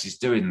that Rice is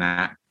doing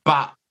that,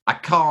 but I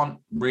can't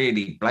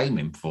really blame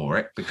him for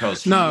it,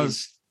 because he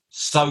is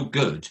so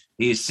good.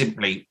 He is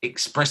simply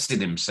expressing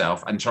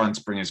himself and trying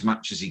to bring as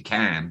much as he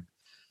can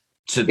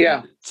to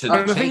the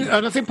team.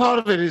 And I think part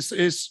of it is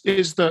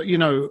that, you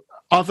know,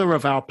 other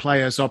of our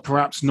players are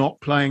perhaps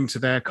not playing to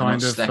their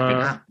kind of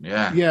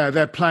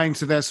they're playing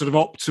to their sort of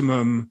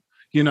optimum.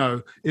 You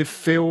know, it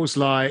feels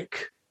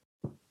like,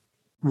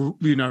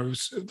 you know,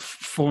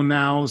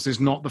 Fornals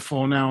is not the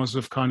Fornals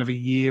of kind of a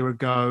year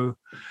ago.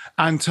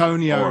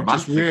 Antonio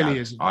just really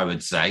is. I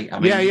would say. I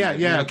mean,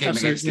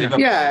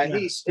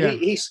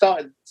 he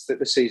started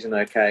the season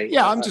okay.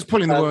 Yeah, I'm just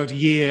pulling the word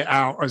year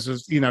out as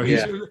he's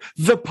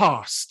the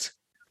past.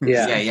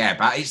 Yeah,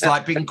 but it's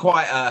like been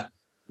quite a.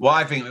 Well,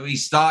 I think when we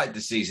started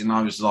the season,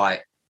 I was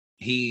like,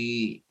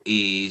 he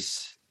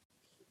is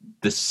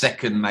the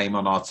second name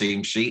on our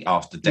team sheet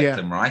after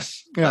Declan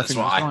Rice. That's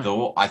what I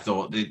thought. I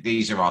thought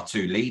these are our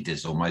two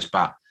leaders almost,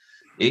 but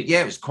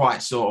it was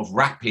quite sort of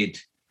rapid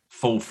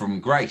fall from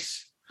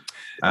grace.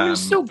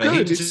 Still for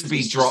good. him to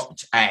be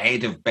dropped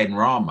ahead of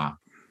Benrahma,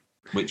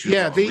 which was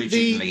what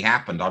originally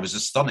happened. I was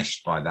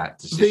astonished by that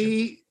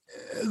decision.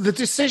 The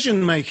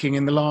decision making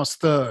in the last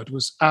third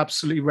was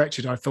absolutely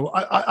wretched. I thought.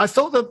 I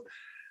thought that.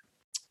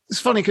 It's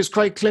funny because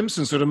Craig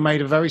Clemson sort of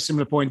made a very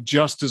similar point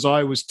just as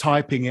I was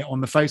typing it on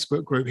the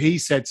Facebook group. He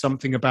said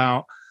something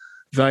about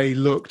they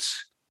looked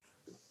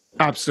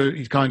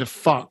absolutely kind of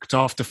fucked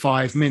after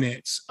 5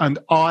 minutes. And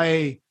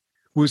I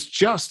was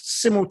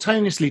just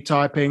simultaneously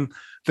typing,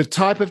 the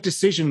type of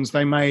decisions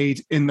they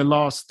made in the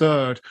last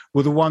third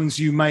were the ones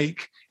you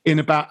make in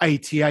about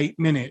 88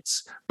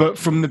 minutes, but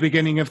from the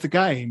beginning of the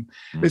game.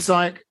 It's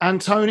like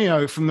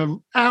Antonio from the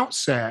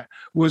outset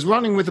was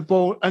running with the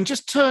ball and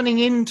just turning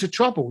into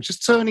trouble,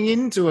 just turning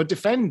into a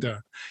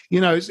defender. You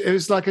know, it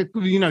was like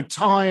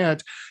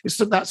tired. It's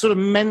that sort of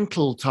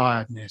mental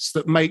tiredness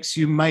that makes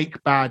you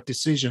make bad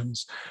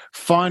decisions.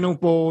 Final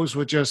balls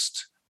were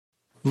just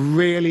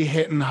really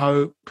hit and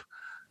hope,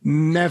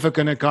 never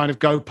going to kind of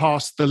go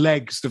past the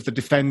legs of the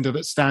defender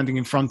that's standing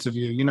in front of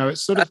you. You know,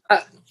 it's sort of...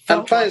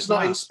 and players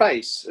not in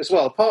space as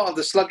well. Part of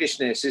the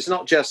sluggishness is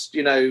not just,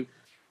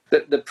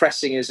 that the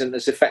pressing isn't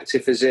as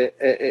effective as it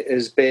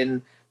has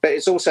been, but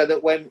it's also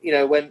that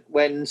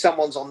when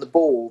someone's on the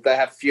ball, they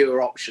have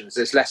fewer options.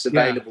 There's less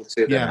available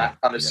to them.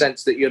 That kind of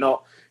sense that you're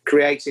not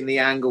creating the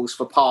angles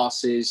for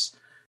passes.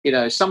 You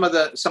know, some of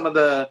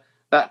that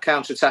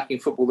counter-attacking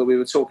football that we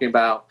were talking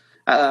about,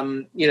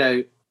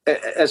 it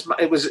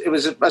was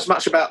as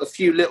much about the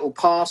few little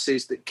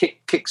passes that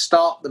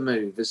kick-start the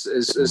move as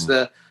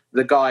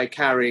the guy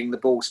carrying the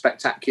ball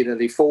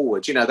spectacularly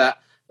forward. You know, the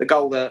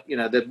goal that,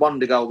 the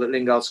wonder goal that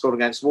Lingard scored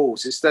against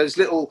Wolves. It's those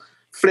little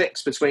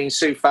flicks between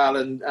Soufal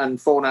and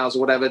Fornals or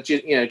whatever,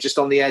 just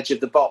on the edge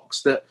of the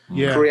box that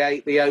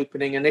create the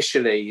opening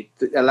initially,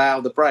 that allow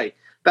the break.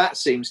 That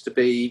seems to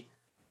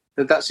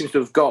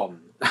have gone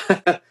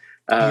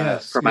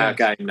from our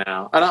game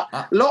now. And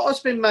a lot has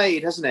been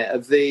made, hasn't it,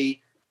 of the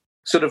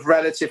sort of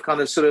relative kind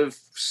of sort of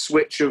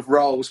switch of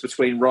roles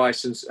between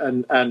Rice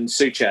and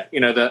Souček.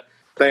 You know, that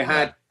they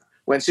had,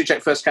 when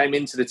Souček first came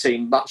into the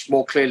team, much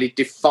more clearly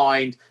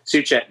defined.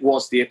 Souček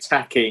was the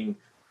attacking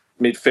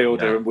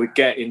midfielder and would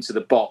get into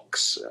the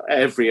box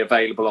every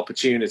available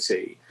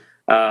opportunity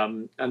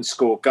and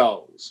score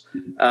goals.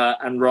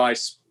 And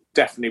Rice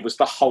definitely was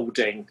the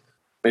holding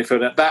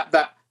midfielder.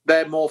 That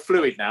they're more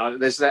fluid now.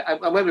 And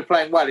when we're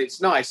playing well,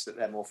 it's nice that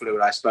they're more fluid,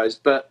 I suppose.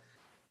 But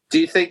do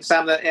you think,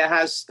 Sam, that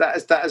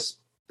that has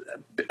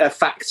a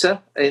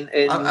factor in?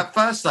 At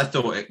first, I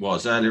thought it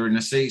was earlier in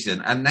the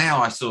season, and now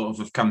I sort of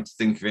have come to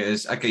think of it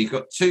as, okay, you've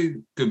got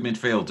two good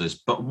midfielders,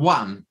 but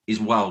one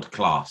is world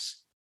class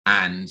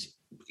and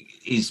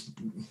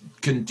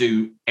can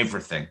do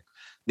everything.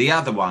 The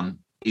other one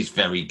is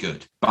very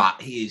good, but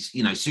he is,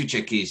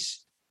 Souček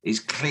is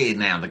clear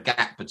now. The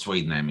gap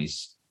between them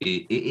is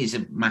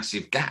a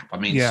massive gap. I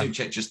mean,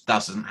 Souček just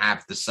doesn't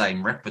have the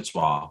same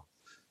repertoire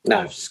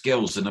of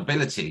skills and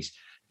abilities.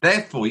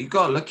 Therefore, you've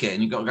got to look at it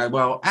and you've got to go,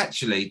 well,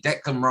 actually,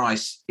 Declan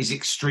Rice is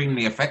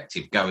extremely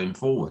effective going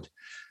forward.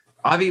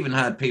 I've even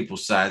heard people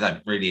say, I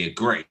don't really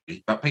agree,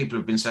 but people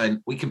have been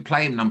saying, we can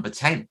play him number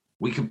 10.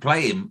 We can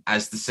play him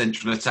as the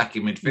central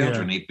attacking midfielder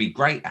and he'd be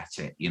great at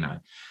it,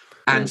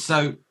 And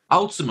so,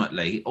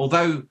 ultimately,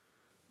 although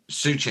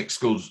Souček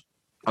scored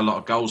a lot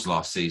of goals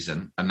last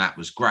season, and that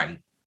was great,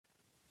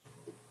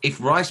 if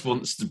Rice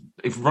is,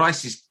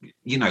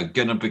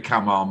 going to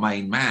become our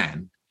main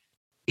man,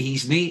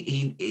 if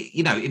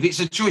it's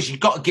a choice,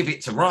 you've got to give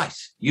it to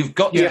Rice. You've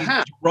got to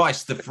give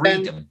Rice the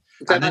freedom.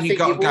 And then you've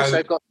got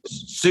to go.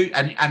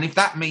 And if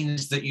that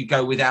means that you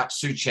go without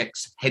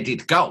Souček's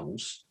headed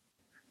goals,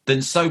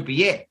 then so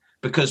be it.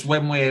 Because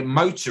when we're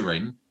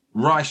motoring,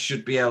 Rice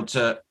should be able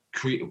to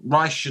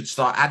Rice should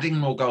start adding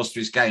more goals to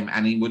his game,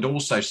 and he would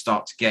also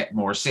start to get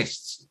more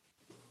assists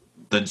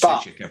than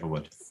Souček ever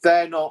would.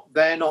 They're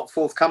not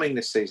forthcoming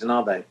this season,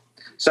 are they?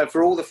 So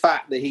for all the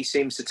fact that he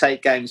seems to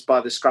take games by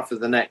the scruff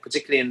of the neck,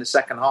 particularly in the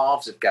second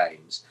halves of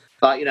games,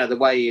 like, the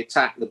way he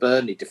attacked the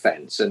Burnley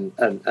defence and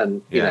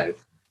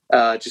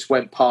just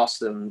went past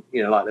them,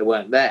 like they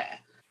weren't there.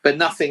 But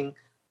nothing,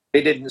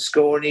 he didn't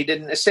score and he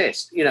didn't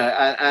assist,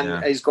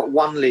 and he's got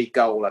one league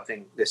goal, I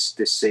think, this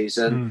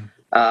season.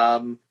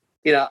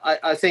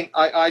 I think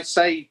I would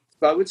say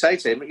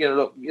to him,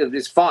 look,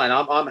 it's fine.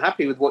 I'm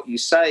happy with what you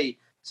say,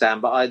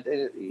 Sam, but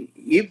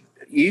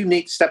you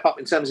need to step up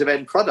in terms of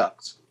end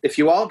product. If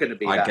you are going to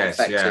be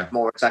effective,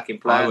 more attacking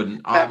player,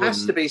 there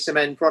has to be some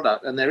end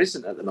product, and there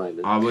isn't at the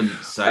moment. I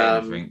wouldn't say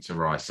anything to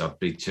Rice. I'd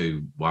be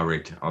too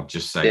worried. I'd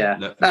just say,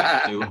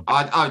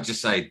 I'd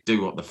just say,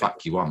 do what the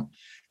fuck you want.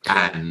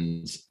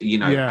 And,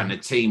 and the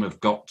team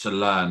have got to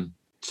learn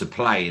to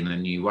play in a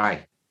new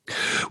way.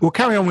 We'll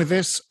carry on with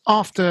this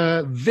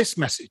after this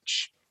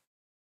message.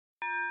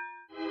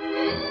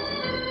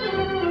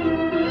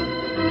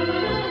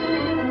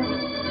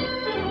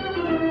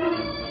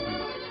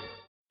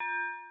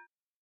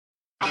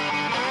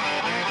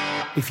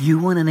 If you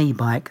want an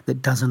e-bike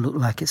that doesn't look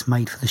like it's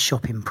made for the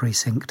shopping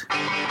precinct,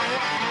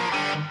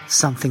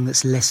 something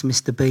that's less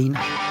Mr. Bean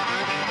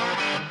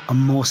and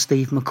more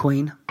Steve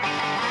McQueen,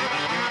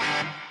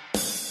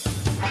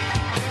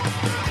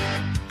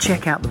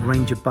 check out the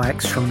range of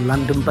bikes from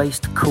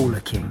London-based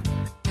Cooler King.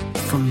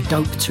 From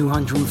dope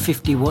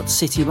 250-watt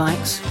city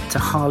bikes to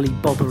Harley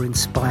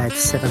Bobber-inspired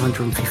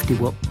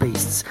 750-watt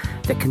beasts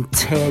that can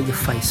tear your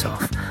face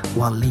off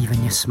while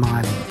leaving your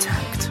smile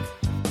intact.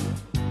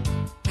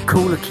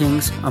 Cooler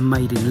Kings are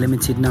made in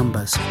limited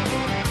numbers.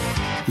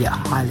 yet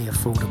highly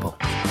affordable.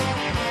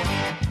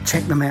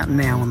 Check them out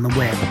now on the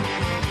web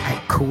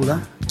at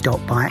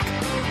cooler.bike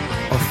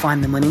or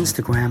find them on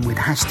Instagram with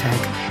hashtag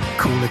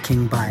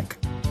CoolerKingBike.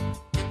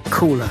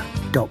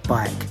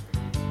 Cooler.bike.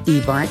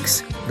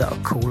 E-bikes that are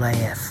cool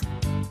AF.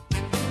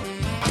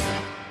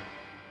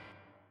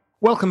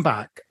 Welcome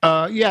back.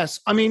 Yes,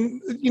 I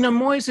mean,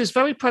 Moyes is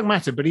very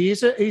pragmatic, but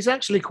he's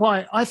actually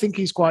quite. I think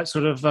he's quite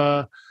sort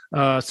of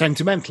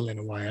sentimental in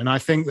a way, and I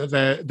think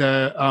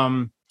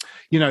that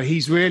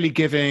he's really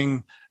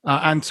giving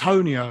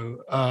Antonio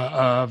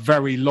a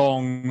very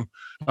long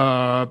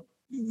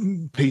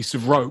piece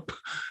of rope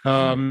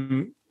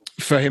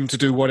for him to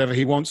do whatever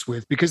he wants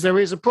with, because there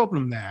is a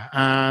problem there,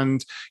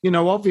 and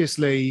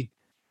obviously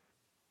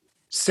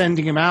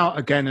sending him out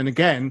again and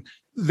again.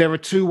 There are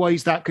two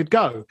ways that could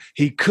go.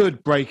 He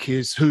could break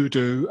his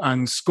hoodoo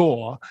and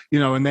score,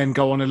 and then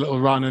go on a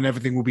little run and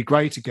everything will be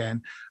great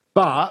again.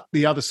 But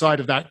the other side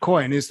of that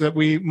coin is that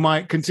we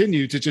might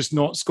continue to just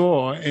not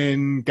score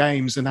in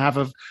games and have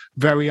a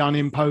very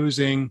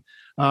unimposing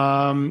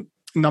number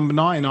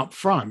 9 up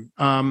front.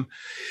 I've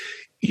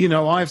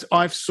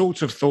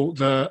sort of thought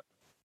that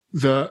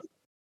the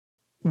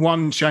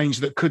one change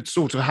that could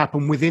sort of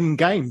happen within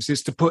games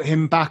is to put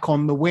him back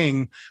on the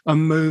wing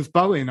and move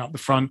Bowen up the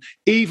front,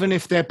 even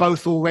if they're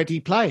both already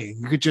playing.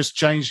 You could just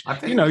change,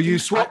 you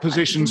swap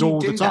positions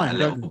all the time. A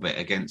little bit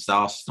against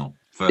Arsenal.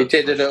 He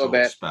did a little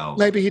bit. Spells.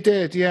 Maybe he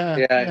did,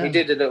 yeah. He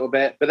did a little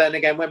bit. But then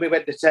again, when we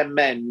went to 10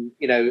 men,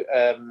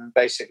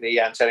 basically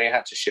Antonio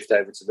had to shift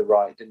over to the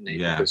right, didn't he?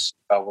 Yeah. Because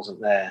I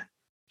wasn't there.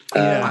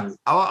 I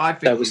think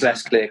that was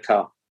less clear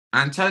cut.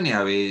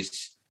 Antonio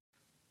is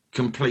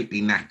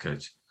completely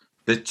knackered.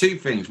 There's two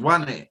things.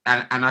 One,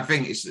 and I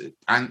think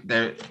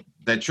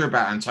they're true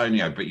about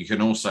Antonio, but you can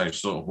also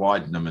sort of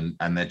widen them,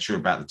 and they're true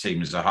about the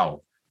team as a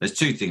whole. There's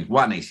two things.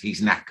 One is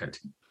he's knackered.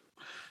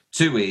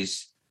 Two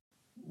is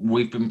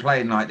we've been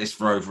playing like this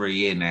for over a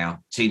year now.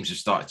 Teams have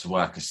started to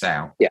work us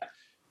out.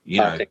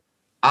 Yeah.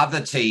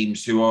 Other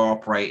teams who are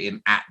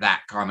operating at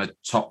that kind of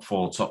top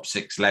 4, top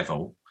 6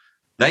 level,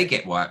 they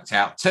get worked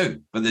out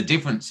too. But the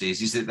difference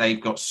is that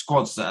they've got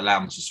squads that allow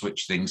them to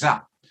switch things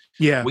up.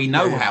 Yeah, we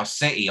know how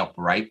City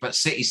operate, but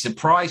City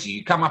surprise you.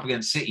 You come up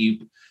against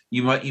City,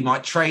 you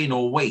might train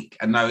all week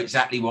and know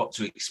exactly what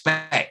to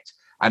expect,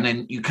 and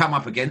then you come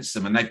up against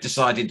them and they've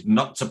decided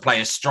not to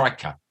play a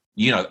striker,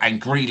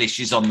 and Grealish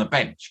is on the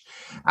bench,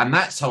 and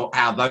that's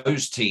how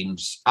those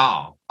teams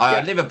are.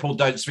 Liverpool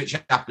don't switch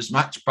up as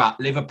much, but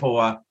Liverpool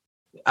are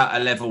at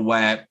a level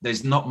where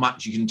there's not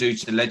much you can do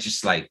to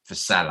legislate for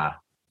Salah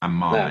and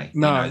Mane.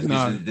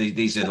 No.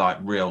 These are like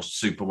real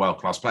super world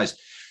class players.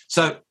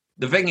 So.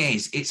 The thing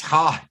is, it's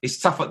hard. It's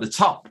tough at the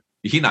top.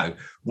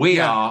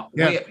 We are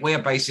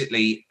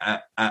basically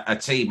a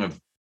team of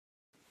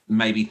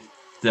maybe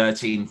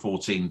 13,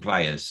 14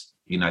 players.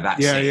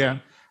 That's it. Yeah.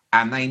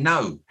 And they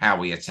know how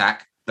we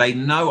attack. They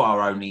know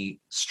our only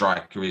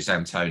striker is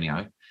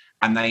Antonio,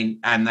 and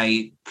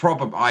they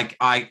probably.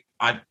 I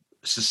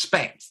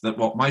suspect that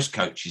what most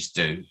coaches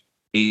do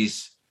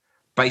is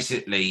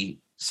basically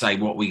say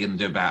what we're going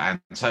to do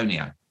about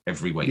Antonio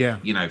every week.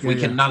 If we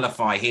can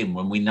nullify him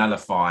when we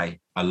nullify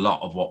a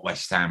lot of what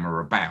West Ham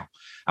are about.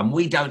 And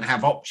we don't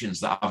have options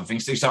that other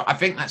things do. So I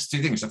think that's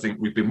two things. I think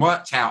we've been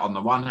worked out on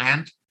the one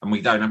hand, and we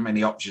don't have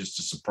many options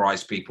to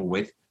surprise people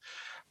with.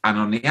 And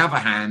on the other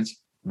hand,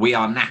 we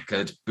are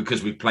knackered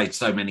because we've played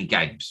so many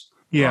games.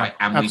 Yeah, right?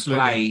 And absolutely. We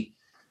play,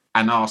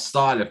 and our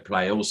style of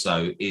play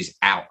also is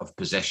out of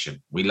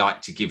possession. We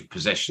like to give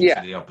possession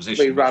to the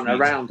opposition. We run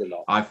around a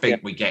lot. I think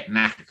we get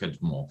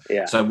knackered more.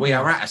 Yeah. So we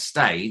are at a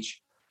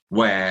stage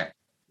where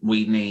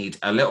we need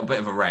a little bit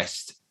of a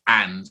rest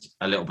and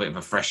a little bit of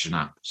a freshen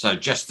up. So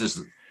just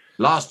as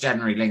last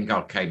January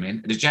Lingard came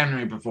in, the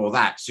January before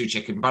that,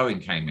 Souček and Bowen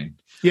came in.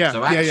 Yeah.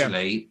 So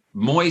actually,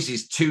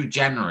 Moyes' 2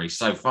 January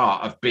so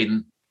far have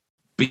been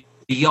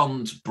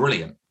beyond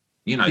brilliant.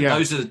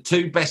 Those are the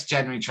 2 best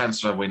January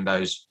transfer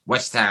windows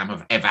West Ham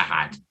have ever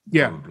had.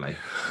 Probably.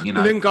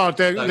 Lingard,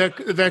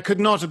 there could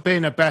not have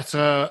been a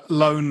better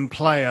lone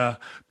player,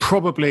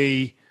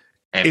 probably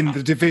ever. In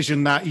the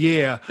division that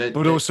year,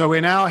 but also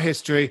in our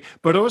history,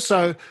 but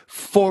also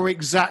for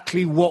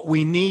exactly what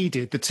we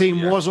needed. The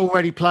team was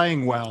already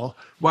playing well.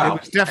 Well, it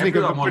was definitely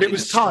good, but it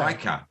was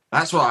tight.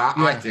 That's why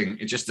I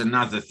think it's just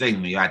another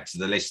thing we add to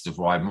the list of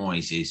why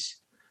Moyes is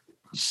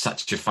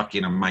such a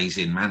fucking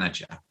amazing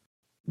manager.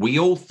 We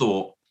all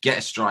thought, get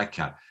a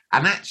striker.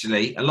 And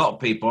actually, a lot of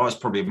people, I was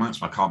probably amongst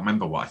them, I can't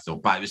remember what I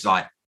thought, but it was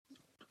like,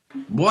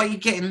 what are you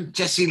getting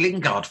Jesse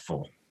Lingard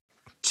for?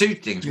 2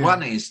 things. Yeah.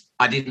 One is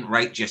I didn't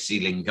rate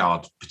Jesse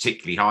Lingard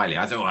particularly highly.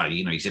 I thought,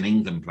 he's an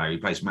England player. He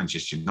plays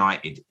Manchester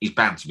United. He's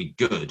bound to be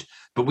good.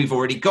 But we've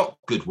already got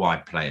good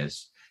wide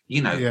players.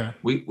 We've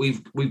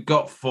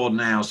got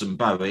Fornals and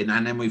Bowen,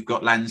 and then we've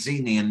got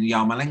Lanzini and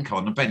Yarmolenko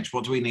on the bench.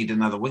 What do we need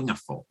another winger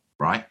for,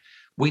 right?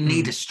 We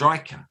need a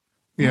striker.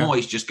 Yeah.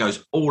 Moyes just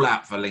goes all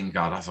out for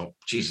Lingard. I thought,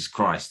 Jesus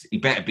Christ, he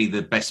better be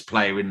the best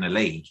player in the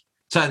league.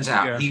 Turns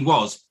out he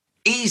was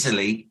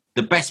easily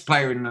the best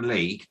player in the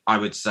league, I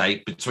would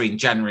say, between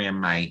January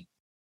and May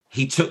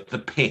he took the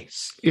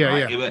piss. Yeah,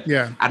 right?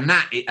 yeah.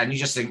 And you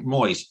just think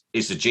Moyes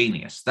is a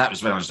genius. That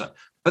was when I was like,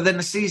 but then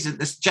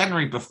this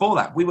January before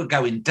that, we were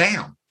going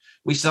down.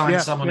 We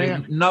signed someone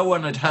who no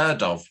one had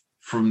heard of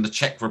from the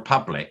Czech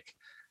Republic,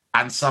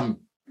 and some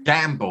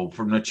gamble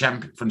from the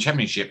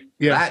Championship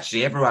that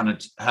actually everyone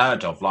had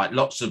heard of. Like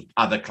lots of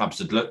other clubs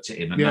had looked at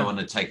him, and no one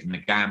had taken the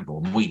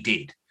gamble, and we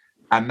did.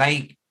 And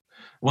they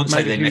wouldn't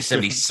say they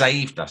necessarily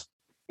saved us.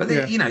 But,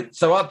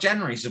 so our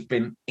Januaries have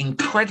been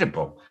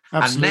incredible.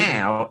 Absolutely. And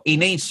now he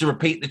needs to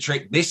repeat the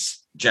trick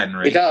this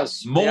January. He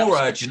does. More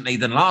urgently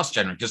than last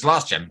January, because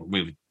last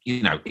January,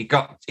 it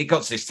got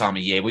to this time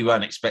of year. We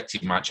weren't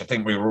expecting much. I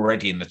think we were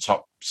already in the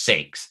top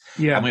 6.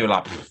 Yeah. And we were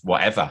like,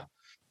 whatever.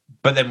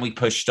 But then we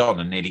pushed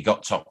on and nearly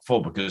got top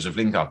 4 because of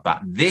Lingard.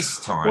 But this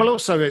time,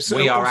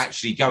 we are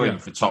actually going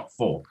for top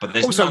 4. But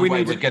there's no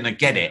way we're going to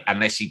get it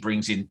unless he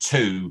brings in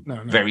 2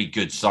 very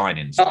good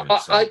signings.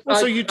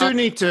 So you do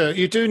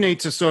need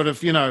to sort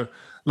of,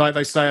 like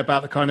they say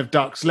about the kind of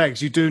duck's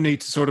legs, you do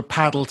need to sort of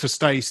paddle to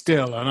stay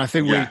still. And I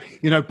think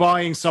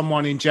buying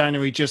someone in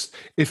January, just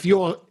if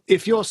you're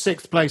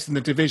 6th place in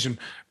the division,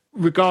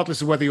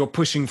 regardless of whether you're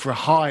pushing for a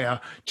higher,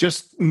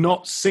 just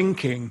not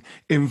sinking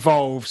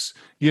involves,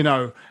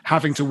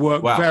 having to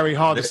work very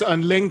hard.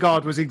 And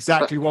Lingard was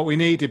exactly what we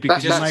needed,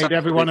 because he made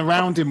everyone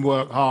around him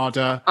work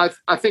harder.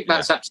 I think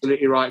that's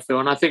absolutely right, Phil.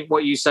 And I think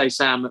what you say,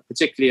 Sam,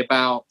 particularly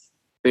about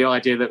the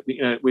idea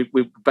that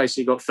we've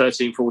basically got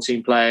 13,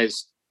 14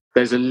 players.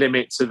 There's a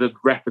limit to the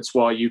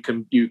repertoire you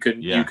can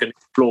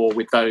explore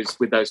with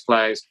those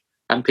players,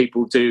 and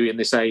people do in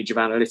this age of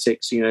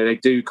analytics. They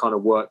do kind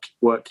of work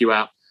you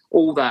out.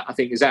 All that I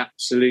think is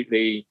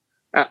absolutely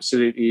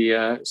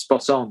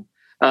spot on.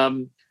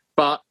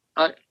 But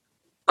I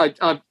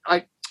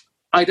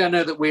don't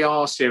know that we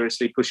are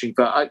seriously pushing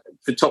for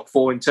top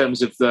 4 in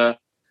terms of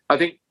I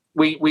think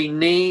we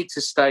need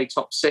to stay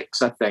top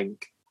 6. I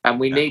think, and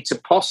we need to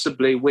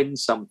possibly win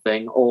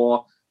something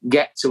or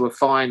get to a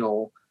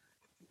final.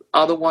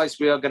 Otherwise,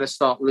 we are going to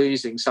start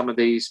losing some of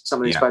these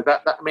players.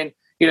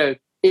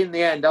 In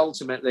the end,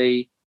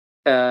 ultimately,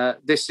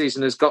 this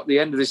season has got the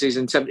end of the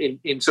season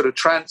in sort of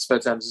transfer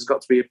terms has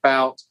got to be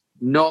about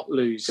not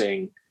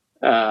losing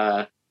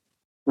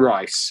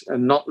Rice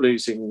and not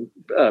losing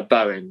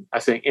Bowen. I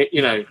think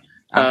and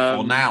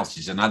Fornals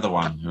is another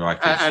one who I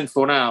guess. And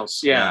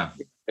Fornals,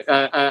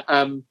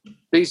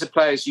 these are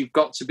players you've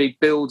got to be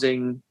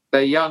building.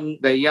 They're young,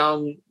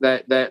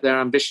 they're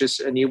ambitious,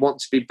 and you want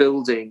to be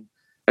building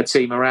a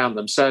team around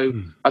them. So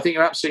I think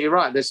you're absolutely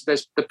right. There's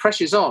the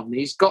pressure's on.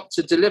 He's got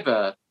to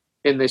deliver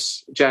in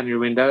this January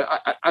window.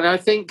 And I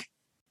think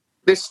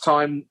this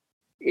time,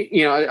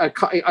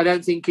 I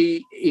don't think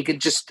he can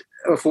just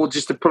afford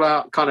just to pull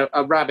out kind of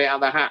a rabbit out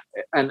of the hat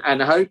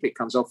and hope it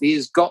comes off. He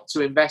has got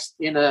to invest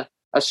in a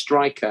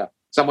striker,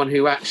 someone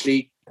who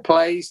actually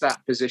plays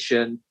that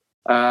position,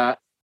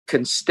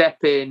 can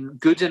step in,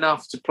 good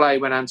enough to play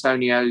when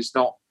Antonio's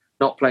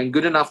not playing,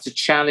 good enough to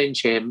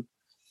challenge him.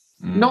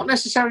 Not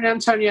necessarily an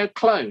Antonio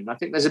clone. I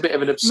think there's a bit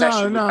of an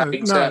obsession with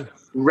having to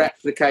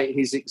replicate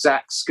his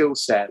exact skill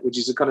set, which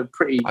is a kind of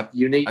pretty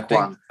unique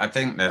one. I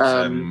think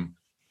that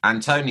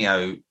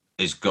Antonio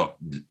has got.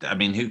 I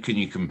mean, who can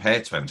you compare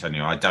to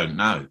Antonio? I don't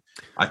know.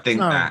 I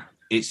think that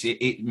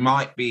it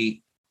might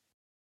be.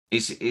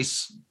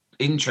 It's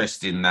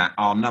interesting that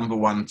our number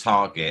one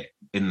target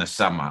in the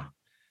summer,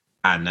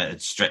 and that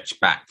had stretched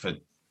back for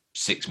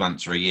 6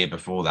 months or a year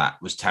before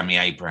that, was Tammy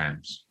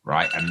Abrahams,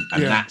 right?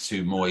 And that's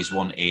who Moyes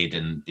wanted,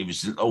 and it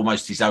was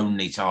almost his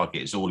only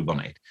target. It's all he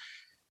wanted.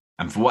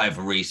 And for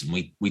whatever reason,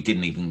 we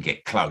didn't even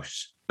get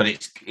close.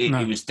 But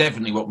it was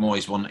definitely what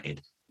Moyes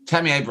wanted.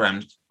 Tammy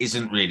Abrahams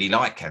isn't really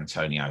like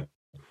Antonio.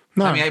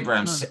 Tammy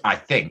Abrahams, I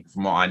think,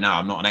 from what I know,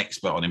 I'm not an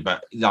expert on him,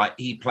 but like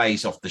he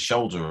plays off the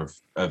shoulder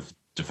of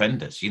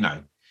defenders.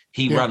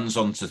 He runs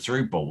onto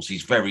through balls.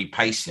 He's very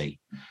pacey,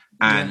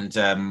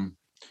 and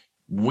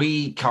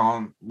we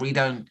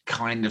don't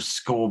kind of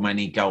score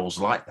many goals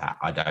like that,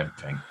 I don't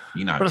think,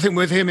 But I think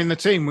with him in the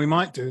team, we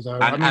might do, though.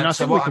 I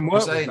think we can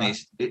work with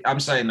that. I'm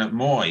saying that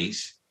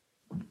Moyes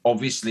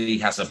obviously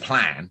has a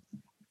plan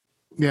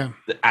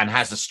and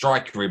has a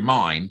striker in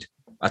mind,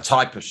 a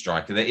type of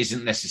striker that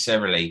isn't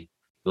necessarily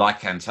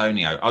like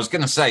Antonio. I was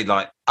going to say,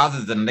 like,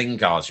 other than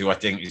Lingard, who I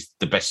think is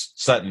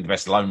certainly the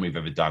best loan we've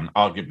ever done,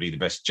 arguably the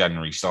best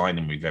January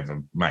signing we've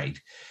ever made.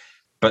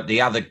 But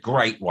the other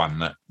great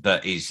one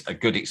that is a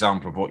good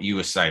example of what you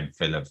were saying,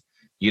 Phil, of,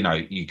 you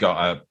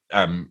got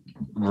to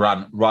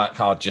work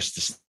hard just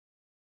to...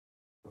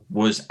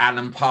 was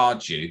Alan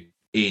Pardew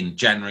in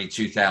January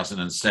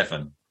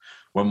 2007,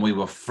 when we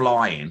were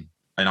flying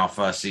in our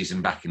first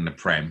season back in the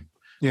Prem.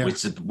 Yeah.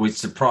 We'd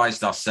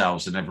surprised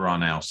ourselves and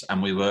everyone else,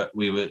 and we were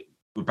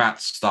about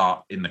to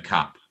start in the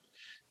Cup,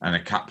 and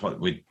a Cup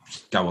we'd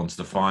go on to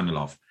the final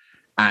of.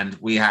 And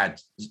we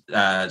had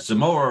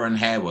Zamora and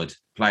Harewood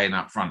playing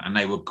up front, and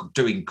they were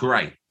doing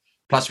great.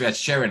 Plus, we had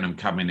Sheringham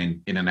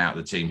coming in and out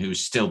of the team, who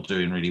was still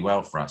doing really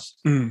well for us.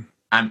 And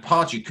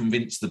Pardew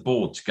convinced the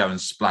board to go and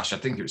splash, I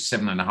think it was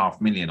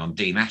 $7.5 million on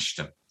Dean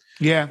Ashton.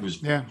 Yeah, it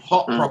was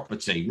hot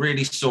property,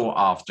 really sought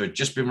after. Had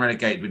just been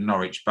relegated with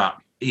Norwich, but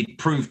he'd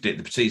proved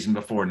it the season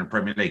before in the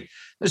Premier League.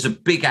 There's a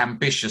big,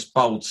 ambitious,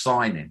 bold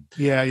signing.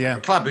 Yeah.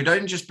 A club who'd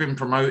only just been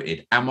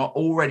promoted and were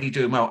already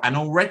doing well and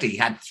already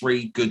had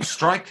 3 good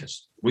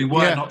strikers. We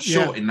were not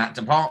short in that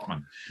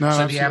department. No,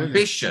 so absolutely. the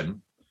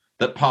ambition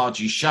that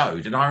Pardew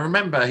showed, and I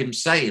remember him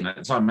saying at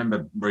the time, I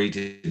remember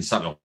reading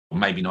something, or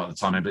maybe not at the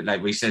time, a bit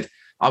late, where he said,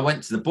 I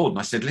went to the board and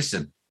I said,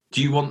 listen,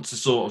 do you want to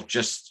sort of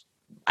just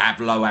have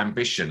low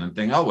ambition and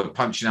think, we're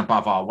punching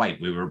above our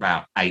weight? We were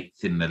about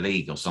 8th in the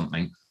league or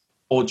something.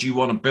 Or do you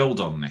want to build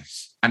on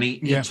this? And he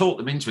talked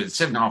them into it.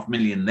 7.5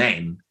 million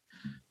then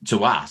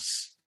to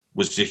us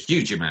was a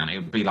huge amount. It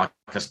would be like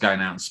us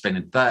going out and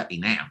spending 30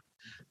 now.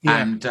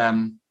 Yeah. And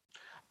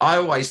I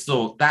always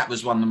thought that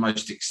was one of the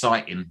most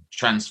exciting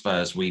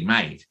transfers we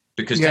made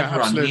because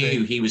everyone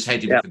knew he was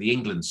heading for the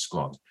England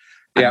squad.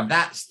 And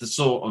that's the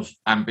sort of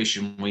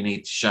ambition we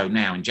need to show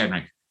now in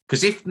January.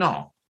 Because if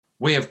not,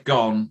 we have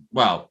gone,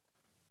 well,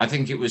 I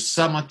think it was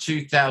summer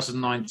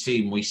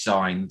 2019 we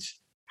signed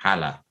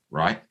Haller,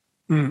 right?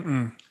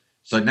 Mm-mm.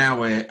 So now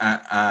we're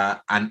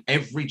and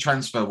every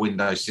transfer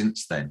window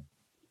since then,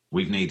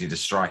 we've needed a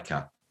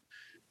striker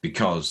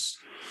because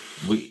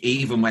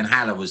even when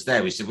Haller was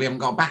there, we said we haven't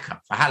got a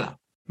backup for Haller.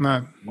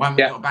 No, why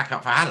haven't we got a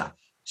backup for Haller?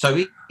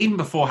 So even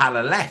before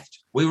Haller left,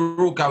 we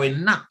were all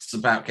going nuts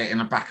about getting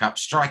a backup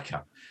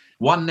striker.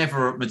 One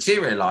never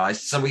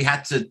materialised, so we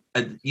had to,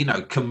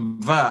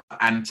 convert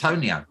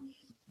Antonio.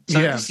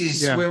 So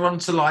we're on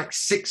to like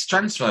 6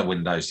 transfer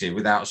windows here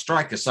without a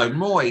striker. So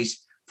Moyes,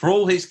 for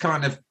all his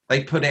kind of,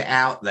 they put it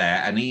out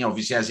there, and he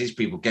obviously has his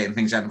people getting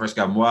things out of us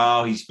going,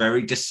 well, he's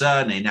very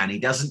discerning and he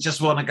doesn't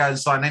just want to go and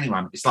sign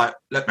anyone. It's like,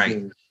 look,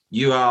 mate,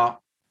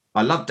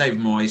 I love David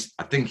Moyes.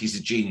 I think he's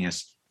a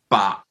genius,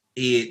 but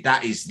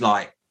that is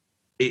like,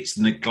 it's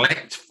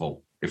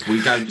neglectful if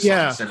we don't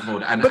sign centre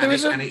forward. And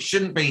it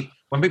shouldn't be,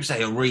 when people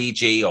say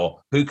Origi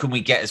or who can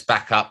we get as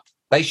backup,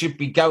 they should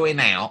be going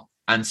out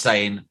and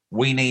saying,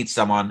 we need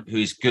someone who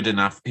is good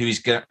enough, who is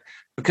good.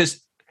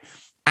 Because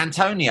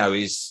Antonio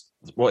is,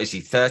 what is he,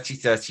 30,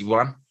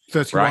 31?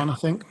 31, right? I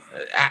think.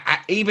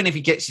 Even if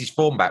he gets his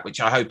form back, which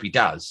I hope he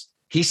does,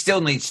 he still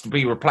needs to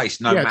be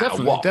replaced no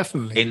matter what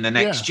in the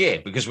next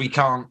year, because we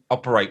can't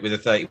operate with a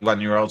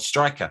 31-year-old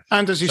striker.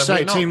 And as you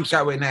say, teams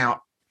going out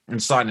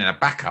and signing a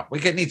backup. We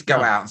need to go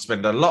out and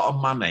spend a lot of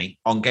money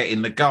on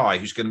getting the guy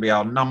who's going to be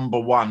our number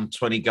 1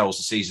 20 goals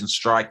a season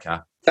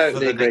striker for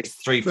the next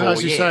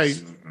 3-4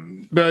 years.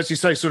 But as you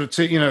say, sort of,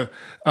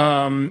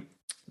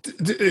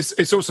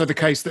 it's also the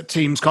case that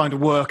teams kind of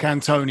work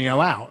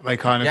Antonio out. They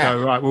kind of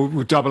go, right,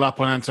 we'll double up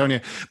on Antonio.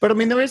 But I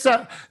mean, there is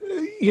that,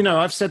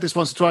 I've said this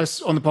once or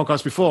twice on the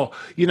podcast before,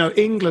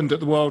 England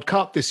at the World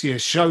Cup this year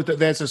showed that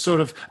there's a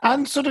sort of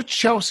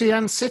Chelsea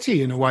and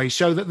City in a way,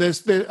 show that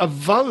there's a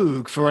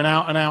vogue for an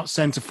out-and-out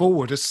centre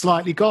forward has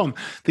slightly gone.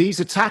 These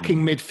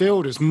attacking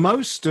midfielders,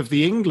 most of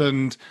the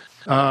England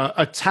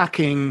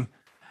attacking,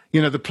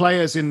 the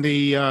players in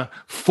the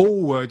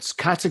forwards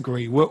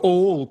category were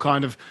all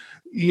kind of,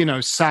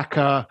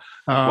 Saka.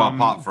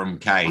 Apart from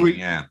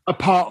Kane,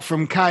 Apart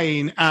from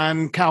Kane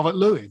and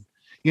Calvert-Lewin,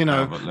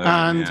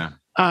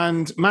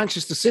 and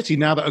Manchester City,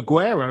 now that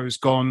Aguero's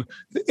gone,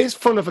 is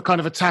full of a kind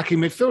of attacking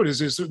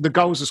midfielders. The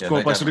goals are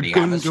scored by sort of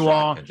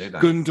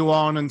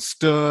Gundogan and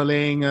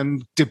Sterling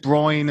and De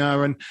Bruyne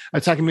and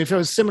attacking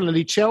midfielders.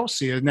 Similarly,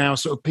 Chelsea are now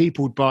sort of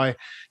peopled by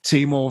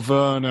Timo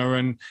Werner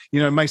and,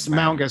 Mason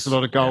Mount gets a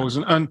lot of goals.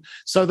 And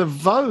so the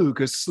vogue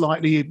has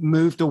slightly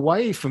moved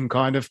away from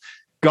kind of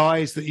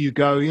guys that you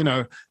go,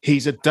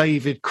 he's a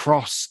David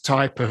Cross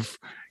type of,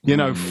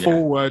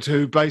 forward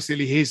who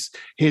basically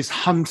his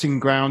hunting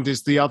ground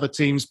is the other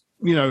team's,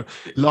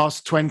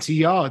 last 20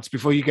 yards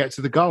before you get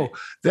to the goal.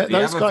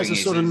 Those guys are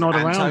sort of not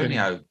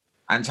around.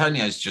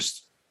 Antonio's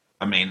just,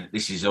 I mean,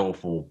 this is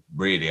awful,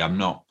 really. I'm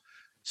not,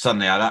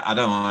 suddenly, I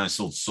don't want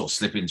to sort of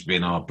slip into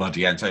being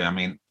bloody Antonio. I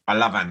mean, I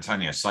love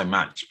Antonio so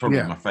much.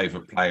 Probably my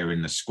favourite player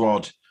in the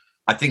squad.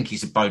 I think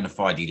he's a bona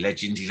fide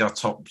legend. He's our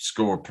top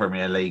scorer in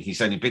Premier League.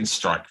 He's only been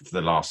striker for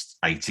the last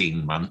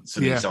 18 months,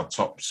 and he's our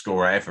top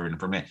scorer ever in the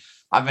Premier League.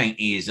 I think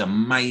he is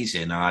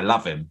amazing, and I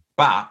love him.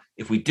 But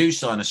if we do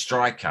sign a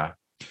striker,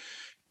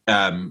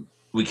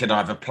 we could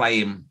either play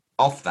him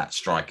off that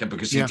striker,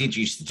 because he did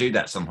used to do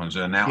that sometimes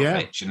with an out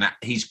pitch, and that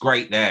he's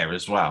great there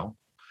as well.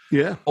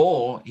 Yeah.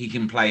 Or he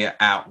can play it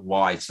out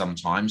wide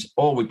sometimes,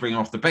 or we bring him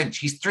off the bench.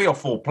 He's 3 or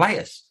 4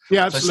 players.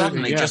 Yeah, absolutely. So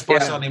suddenly, just by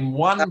signing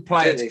one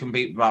player to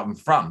compete up in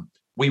front,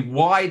 we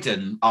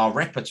widen our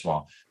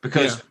repertoire,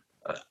 because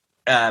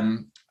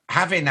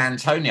having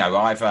Antonio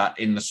either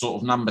in the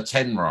sort of number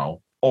 10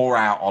 role or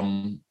out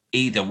on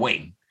either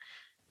wing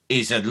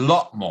is a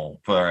lot more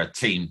for a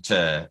team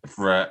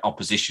for an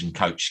opposition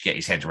coach to get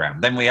his head around.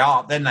 Then they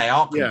are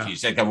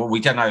confused. They go, well, we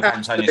don't know if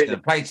Antonio's going to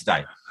play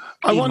today.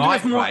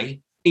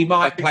 He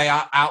might play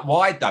out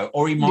wide though,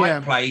 or he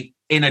might play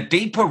in a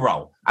deeper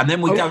role, and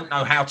then we don't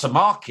know how to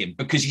mark him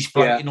because he's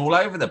floating all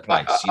over the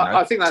place.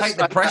 I think take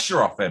the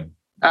pressure off him.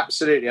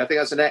 Absolutely, I think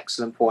that's an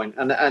excellent point,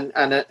 and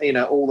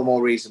all the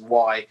more reason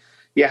why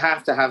you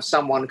have to have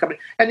someone coming.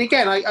 And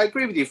again, I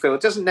agree with you, Phil.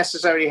 It doesn't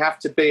necessarily have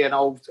to be an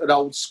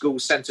old school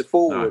centre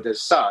forward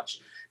as such,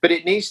 but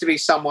it needs to be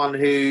someone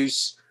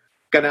who's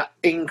going to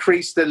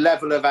increase the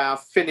level of our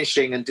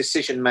finishing and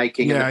decision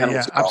making in the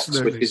penalty box,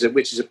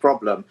 which is a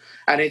problem.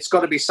 And it's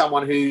got to be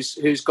someone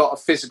who's got a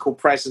physical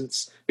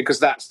presence, because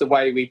that's the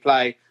way we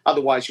play.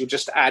 Otherwise, you're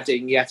just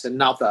adding yet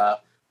another,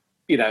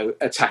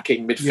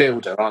 attacking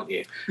midfielder, aren't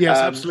you? Yes,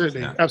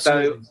 absolutely.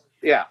 So,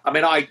 yeah, I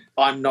mean,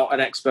 I'm not an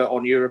expert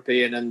on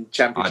European and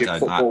Championship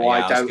football.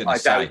 I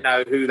don't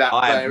know who that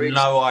player is. I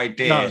have no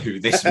idea who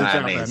this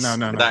man is.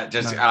 No.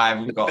 I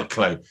haven't got a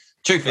clue.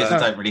 Truth is, I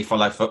don't really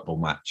follow football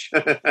much.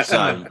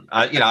 So,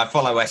 I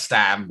follow West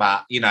Ham,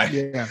 but,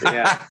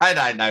 I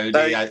don't know who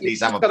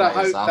these other players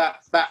are. You've got to hope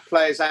that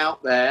players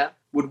out there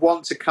would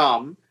want to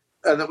come,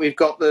 and that we've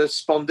got the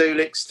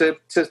Spondulics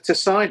to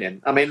sign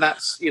him. I mean,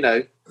 that's,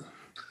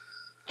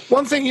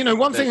 One thing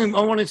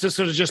I wanted to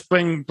sort of just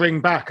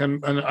bring back,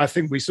 and I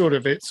think we sort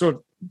of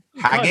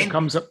hanging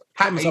comes up.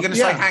 Are you going to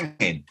say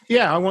hanging?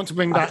 Yeah, I want to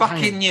bring back. I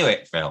fucking knew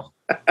it, Phil.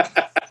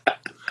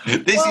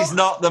 This is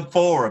not the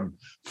forum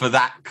for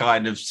that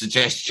kind of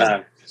suggestion.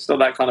 No, it's not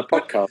that kind of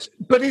podcast.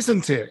 But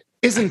isn't it?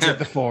 Isn't it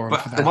the forum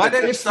for that? Why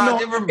don't you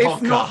start a different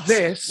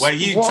podcast where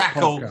you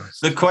tackle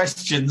the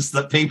questions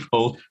that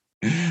people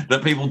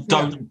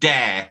don't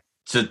dare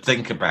to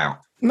think about?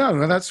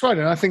 No, that's right,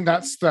 and I think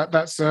that's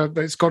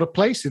it's got a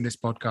place in this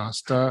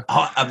podcast.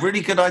 A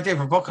really good idea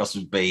for a podcast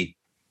would be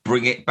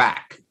bring it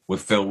back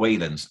with Phil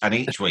Whelans, and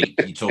each week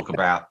you talk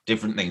about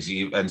different things.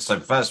 And so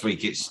first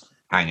week it's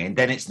hanging,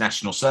 then it's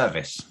national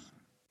service,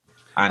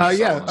 and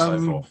so on and so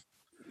forth.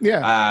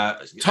 Yeah,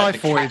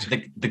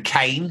 typhoid, the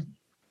cane,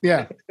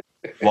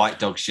 white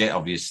dog shit,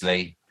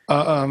 obviously.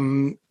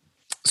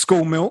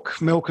 School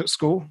milk at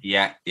school.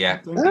 Yeah.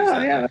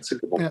 That's a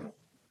good one.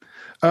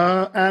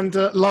 Yeah. And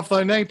love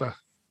thy neighbour.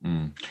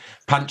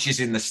 Punches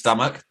in the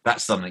stomach.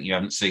 That's something you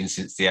haven't seen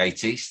since the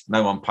 80s.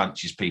 No one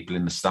punches people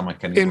in the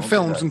stomach anymore. In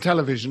films and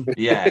television.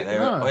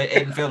 Yeah,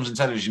 in films and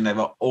television, they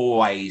were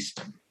always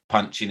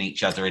punching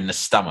each other in the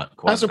stomach.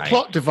 As a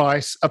plot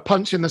device, a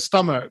punch in the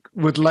stomach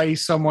would lay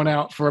someone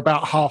out for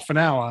about half an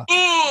hour.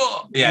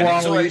 The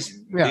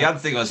other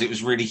thing was, it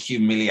was really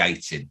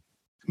humiliating.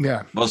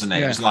 Yeah. Wasn't it?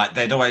 Yeah. It was like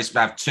they'd always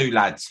have two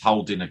lads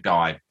holding a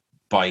guy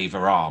by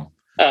either arm.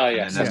 Oh,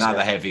 yeah. And then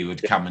another heavy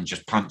would come and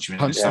just punch him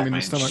in the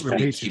stomach,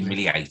 repeatedly.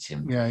 Humiliate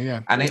him.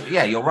 Yeah. And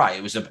you're right.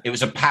 It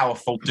was a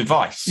powerful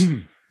device.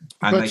 And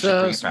they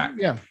should bring it back.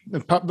 Yeah,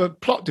 the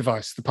plot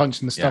device, the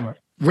punch in the stomach,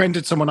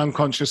 rendered someone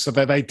unconscious so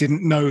that they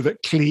didn't know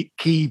that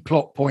key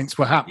plot points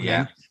were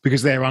happening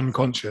because they're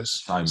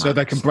unconscious. So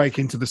they can break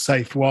into the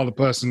safe while the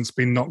person's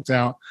been knocked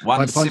out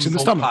by the punch in the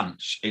stomach.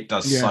 Punch, it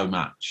does so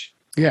much.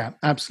 Yeah,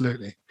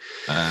 absolutely.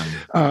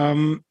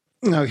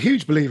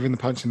 Huge believer in the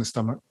punch in the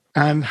stomach.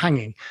 And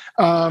hanging.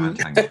 But,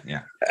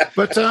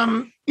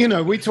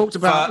 we talked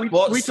about...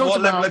 what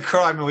level of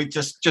crime are we...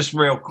 Just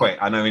real quick,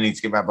 I know we need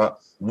to get back, but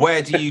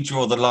where do you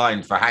draw the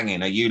line for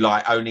hanging? Are you,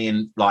 only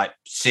in,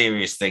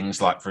 serious things,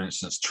 like, for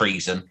instance,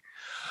 treason?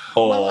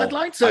 Or are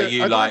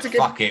you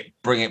fuck it,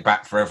 bring it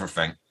back for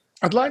everything?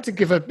 I'd like to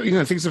give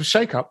things of a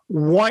shake-up.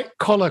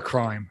 White-collar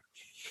crime.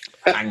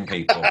 Hang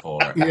people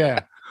for it. Yeah,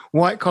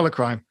 white-collar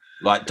crime.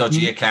 Like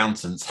dodgy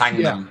accountants,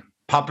 hang them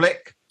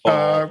public?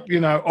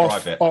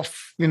 Private?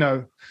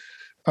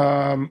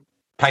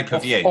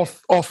 Pay-per-view.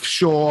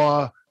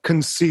 Offshore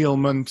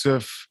concealment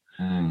of,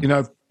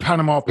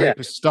 Panama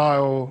Papers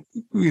style,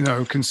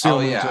 concealment.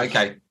 Oh, yeah,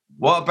 okay.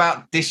 What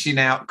about dishing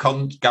out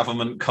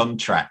government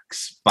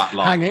contracts? But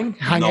hanging?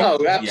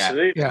 Oh,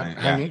 absolutely.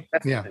 Hanging.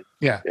 Yeah.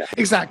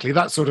 Exactly.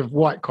 That sort of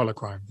white-collar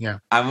crime, yeah.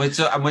 And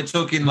we're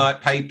talking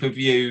like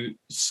pay-per-view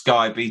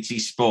Sky BT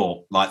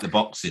Sport, like the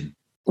boxing.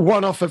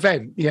 One-off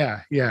event,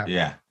 yeah.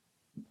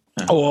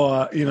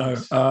 Or,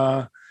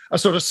 a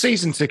sort of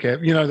season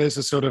ticket. There's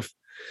a sort of,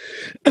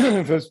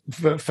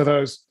 for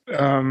those,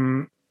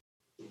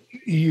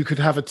 you could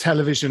have a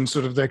television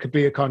there could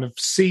be a kind of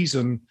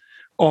season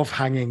of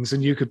hangings,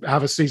 and you could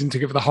have a season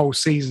ticket for the whole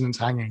season's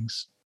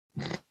hangings.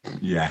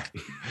 Yeah.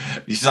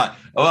 It's like,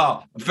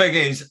 well, the thing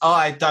is,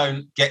 I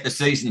don't get the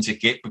season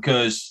ticket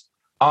because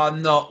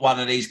I'm not one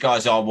of these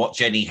guys I'll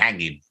watch any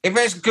hanging. If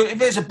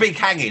there's a big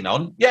hanging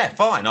on,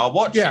 fine, I'll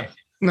watch it.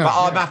 No, but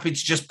I'm happy to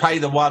just pay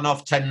the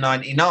one-off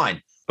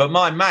 $10.99. But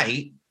my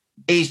mate,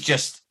 he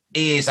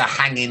is a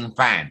hanging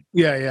fan.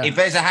 Yeah. If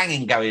there's a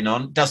hanging going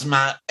on, doesn't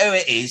matter who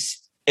it is,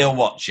 he'll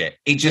watch it.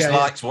 He just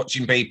likes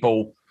watching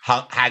people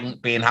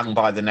being hung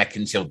by the neck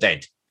until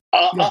dead.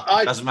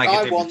 Doesn't make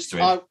a difference to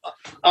him.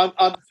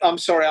 I'm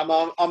sorry.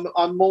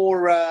 I'm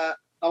more.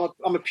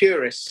 I'm a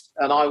purist,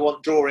 and I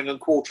want drawing and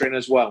quartering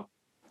as well.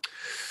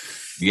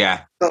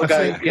 Yeah. You got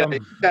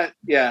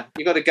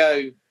to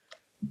go.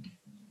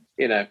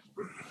 It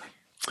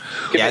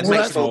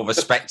makes more of a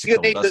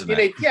spectacle, doesn't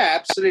it?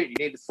 Absolutely. You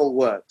need the full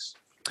works.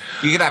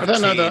 You could have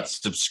tiered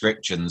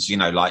subscriptions,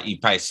 like you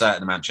pay a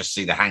certain amount just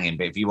to see the hanging,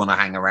 but if you want to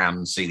hang around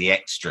and see the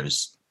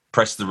extras,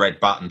 press the red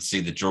button to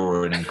see the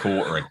drawing and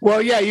quartering.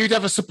 Well, yeah, you'd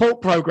have a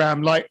support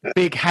program like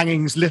Big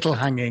Hangings, Little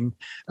Hanging,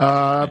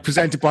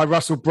 presented by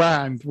Russell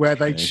Brand, where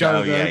they'd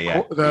show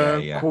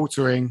the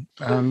quartering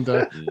and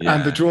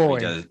the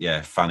drawing.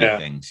 Funny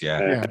things.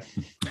 Yeah.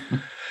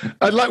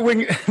 I'd like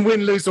win,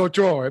 lose or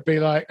draw. It'd be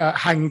like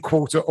hang,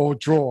 quarter or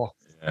draw.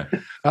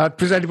 Yeah.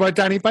 Presented by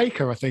Danny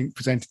Baker, I think,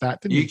 presented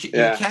that, didn't he? You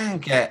can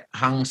get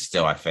hung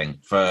still, I think.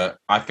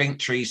 I think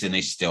treason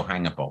is still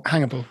hangable.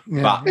 Hangable,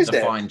 yeah. But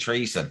define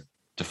treason.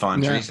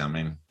 Treason, I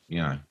mean,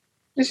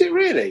 Is it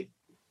really?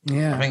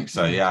 Yeah. I think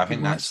so, yeah. I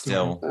think that's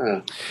still...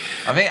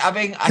 I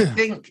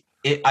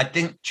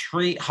think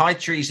high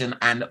treason,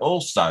 and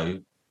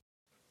also,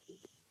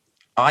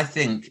 I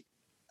think,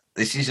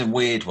 this is a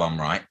weird one,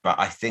 right? But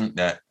I think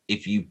that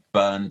if you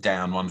burn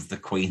down one of the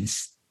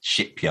Queen's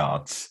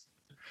shipyards...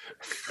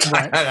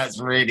 Right. That's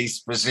really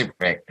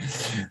specific.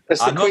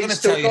 I'm not going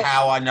to tell you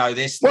how I know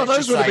this. Well,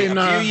 those would have been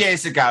a few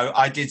years ago.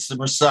 I did some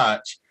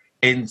research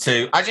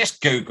into. I just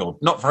Googled,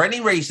 not for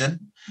any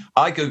reason.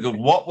 I Googled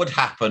what would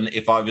happen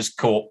if I was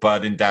caught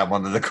burning down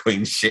one of the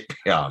Queen's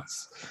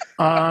shipyards.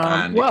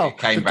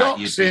 The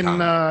docks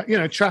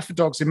in Trafford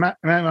docks in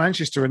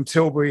Manchester and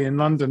Tilbury in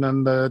London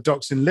and the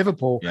docks in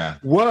Liverpool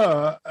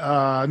were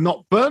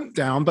not burnt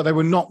down, but they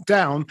were knocked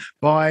down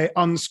by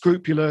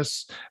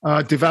unscrupulous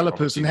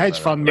developers and hedge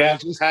fund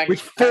managers,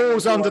 which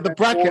falls under the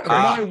bracket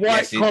of no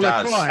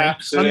white-collar crime,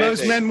 and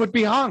those men would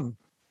be hung.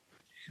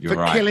 For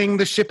killing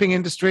the shipping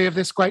industry of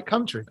this great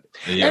country.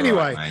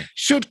 Anyway, right,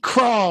 should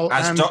Kral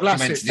as and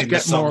documented Vlasic in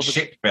get the more of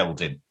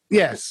shipbuilding?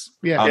 Yes,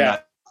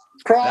 That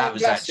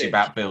was actually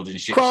about building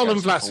ships. Kral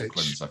and Vlasic,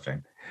 I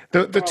think.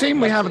 The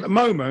team we have at the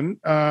moment,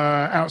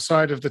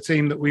 outside of the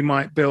team that we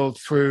might build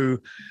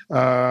through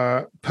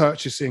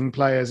purchasing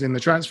players in the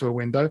transfer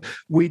window,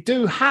 we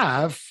do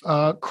have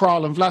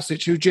Kral and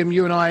Vlasic, who, Jim,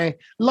 you and I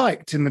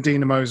liked in the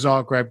Dinamo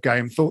Zagreb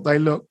game, thought they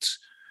looked...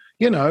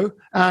 and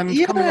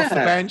coming off the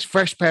bench,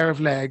 fresh pair of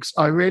legs,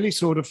 I really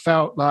sort of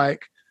felt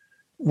like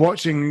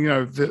watching,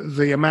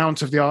 the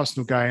amount of the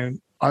Arsenal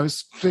game, I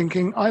was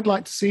thinking I'd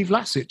like to see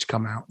Vlasic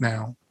come out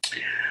now.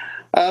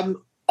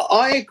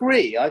 I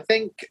agree. I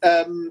think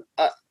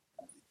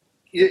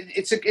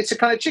it's a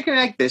kind of chicken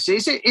and egg. This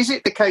is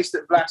it the case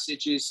that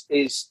Vlasic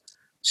is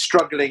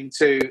struggling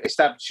to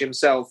establish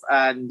himself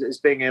and is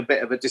being a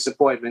bit of a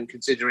disappointment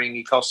considering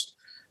he cost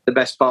the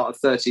best part of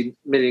 30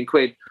 million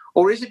quid,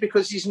 or is it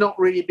because he's not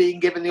really being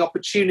given the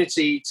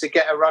opportunity to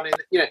get a run in?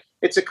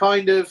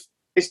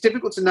 It's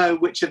difficult to know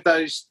which of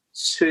those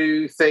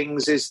two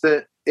things is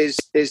the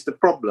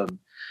problem.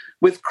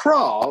 With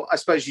Kral, I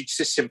suppose you'd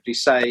just simply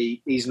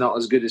say he's not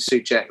as good as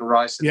Souček and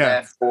Rice, and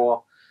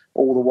therefore,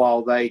 all the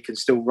while they can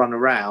still run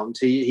around,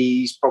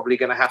 he's probably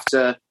going to have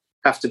to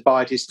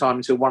bide his time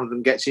until one of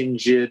them gets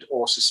injured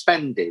or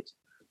suspended.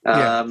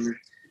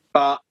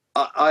 But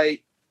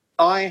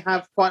I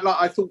have quite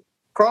I thought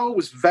Kral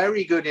was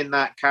very good in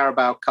that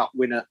Carabao Cup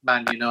win at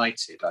Man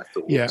United. I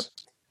thought,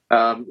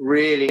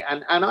 really,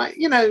 and I,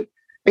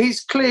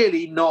 he's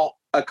clearly not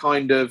a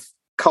kind of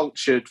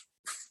cultured,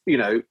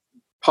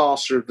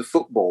 passer of the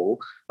football,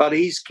 but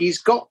he's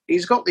got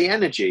the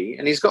energy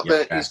and he's got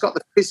the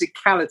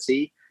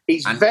physicality.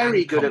 He's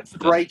very good at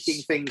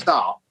breaking things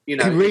up. He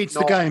reads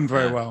the game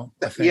very well.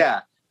 I think.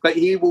 Yeah. But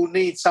he will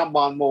need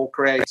someone more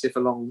creative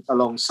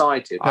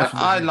alongside him.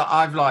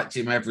 I've liked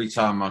him every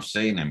time I've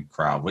seen him,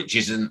 Kral, which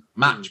isn't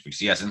much because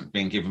he hasn't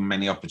been given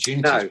many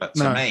opportunities. But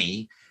to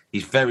me,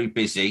 he's very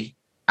busy.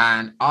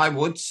 And I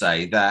would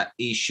say that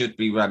he should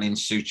be running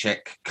Souček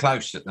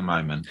close at the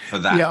moment for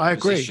that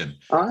position.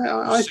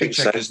 I think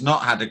so. Souček has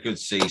not had a good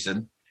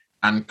season.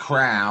 And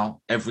Kral,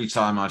 every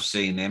time I've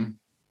seen him,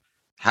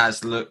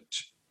 has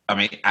looked... I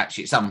mean,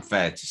 actually, it's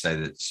unfair to say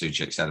that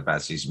Souček's had a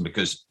bad season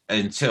because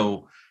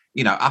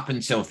up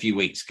until a few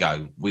weeks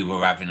ago, we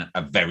were having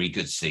a very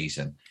good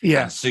season.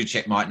 Yeah. And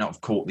Souček might not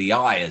have caught the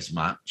eye as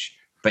much,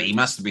 but he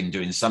must have been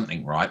doing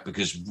something right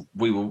because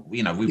we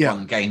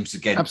won games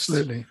against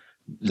absolutely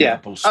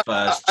Liverpool,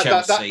 Spurs,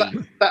 Chelsea.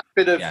 That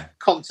bit of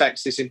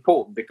context is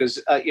important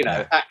because,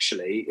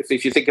 actually,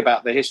 if you think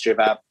about the history of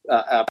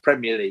our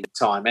Premier League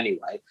time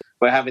anyway,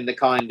 we're having the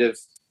kind of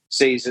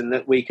season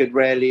that we could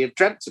rarely have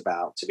dreamt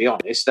about, to be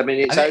honest. I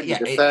mean, it's only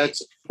the third.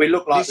 We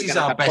look like we're going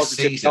to have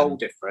positive goal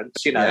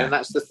difference, and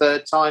that's the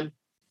third time.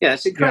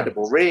 It's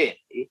incredible, really.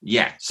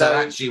 Yeah. So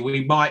actually,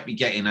 we might be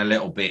getting a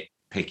little bit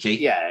picky.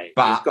 Yeah.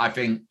 But I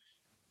think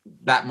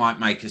that might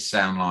make us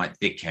sound like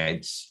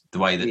dickheads, the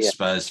way that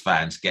Spurs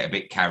fans get a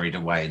bit carried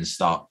away and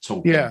start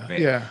talking a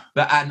bit. Yeah.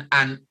 But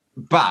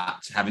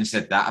having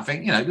said that, I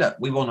think, look,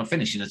 we want to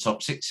finish in the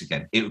top six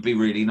again. It would be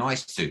really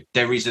nice to.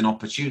 There is an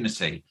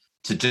opportunity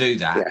to do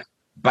that,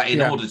 but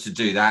in order to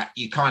do that,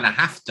 you kind of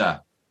have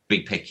to be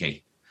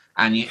picky.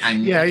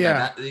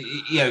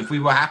 If we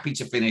were happy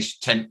to finish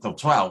 10th or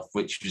 12th,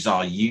 which was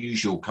our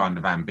usual kind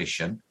of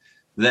ambition,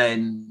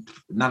 then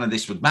none of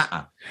this would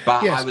matter.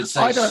 But I would say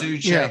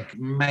Souček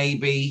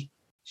maybe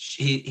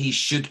he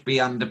should be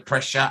under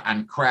pressure,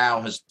 and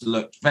Kral has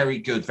looked very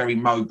good, very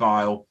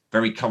mobile,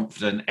 very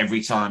confident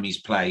every time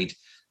he's played.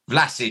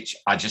 Vlasic,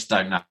 I just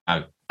don't know.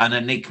 an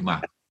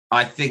enigma.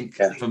 I think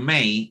for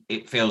me,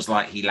 it feels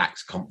like he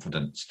lacks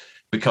confidence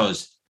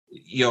because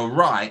you're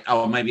right.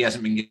 Oh, maybe he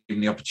hasn't been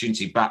given the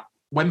opportunity. But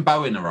when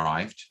Bowen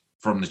arrived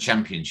from the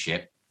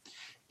Championship,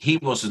 he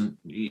wasn't.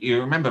 You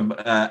remember,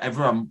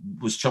 everyone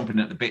was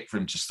chomping at the bit for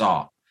him to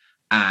start,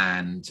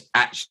 and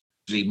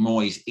actually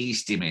Moyes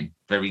eased him in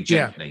very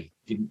gently.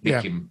 Didn't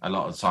pick him a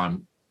lot of the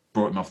time.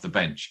 Brought him off the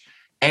bench.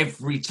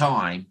 Every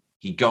time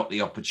he got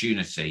the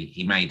opportunity,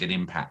 he made an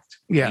impact.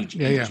 He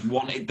just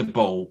wanted the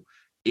ball.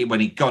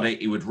 When he got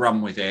it, he would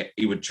run with it.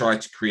 He would try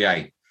to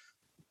create.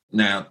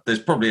 Now,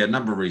 there's probably a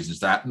number of reasons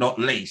that, not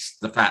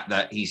least the fact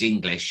that he's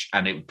English,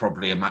 and it was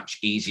probably a much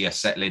easier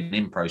settling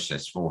in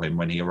process for him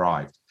when he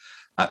arrived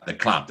at the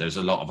club. There's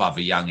a lot of other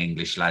young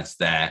English lads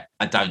there.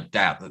 I don't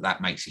doubt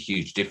that makes a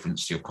huge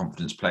difference to your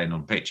confidence playing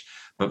on pitch.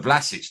 But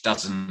Vlasic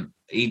doesn't.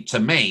 To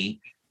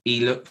me, he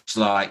looks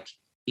like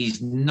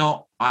he's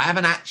not. I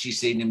haven't actually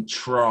seen him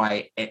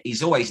try.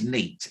 He's always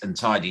neat and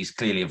tidy. He's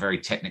clearly a very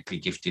technically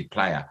gifted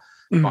player.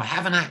 But I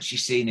haven't actually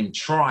seen him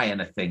try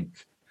anything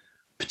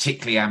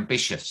particularly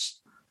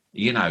ambitious.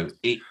 You know,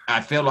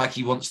 I feel like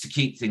he wants to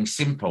keep things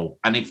simple.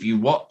 And if you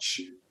watch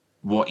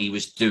what he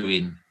was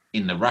doing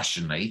in the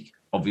Russian league,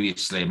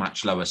 obviously a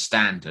much lower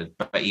standard,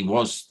 but he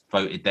was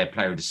voted their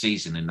player of the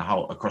season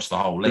across the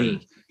whole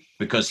league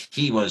because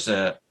he was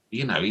a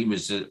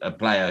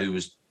player who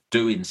was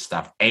doing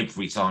stuff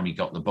every time he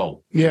got the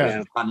ball.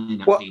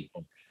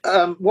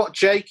 What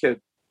Jacob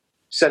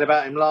said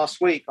about him last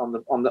week on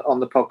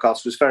the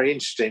podcast was very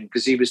interesting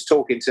because he was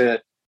talking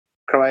to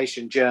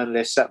Croatian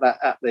journalists at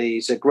the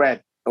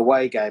Zagreb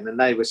away game, and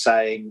they were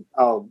saying,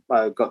 "Oh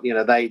God, you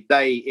know, they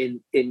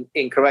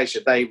in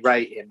Croatia they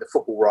rate him, the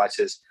football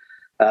writers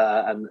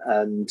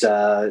and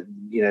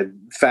you know,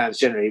 fans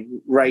generally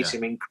rate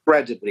him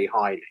incredibly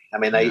highly. I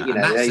mean, they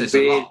really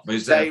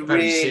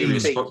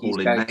think he's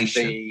going to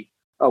be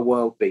a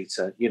world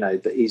beater. You know,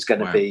 that he's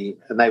going to be,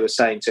 and they were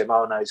saying to him,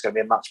 "Oh no, he's going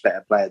to be a much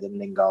better player than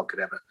Lingard could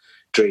ever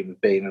dream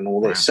of being," and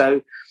all this.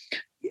 So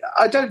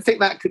I don't think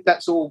that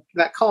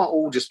can't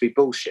all just be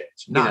bullshit.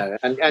 No.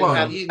 You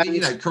know,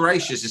 and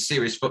Croatia's a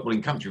serious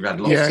footballing country. We've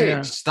had lots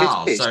of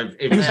stars. So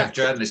if they have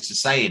journalists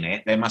saying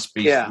it, there must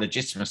be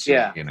legitimacy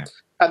in it.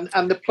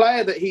 And the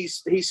player that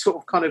he's sort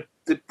of kind of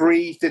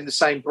breathed in the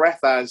same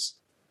breath as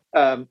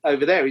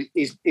over there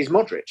is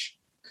Modric.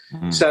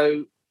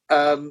 So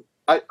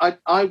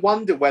I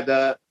wonder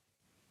whether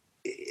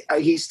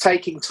he's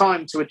taking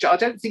time to adjust. I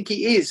don't think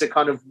he is a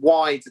kind of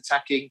wide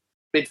attacking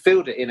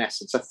midfielder in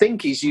essence. I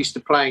think he's used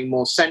to playing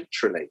more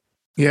centrally.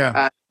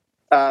 Yeah.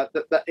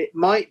 That it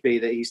might be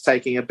that he's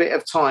taking a bit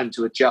of time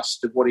to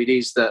adjust to what it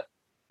is that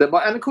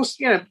might, and of course,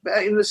 you know,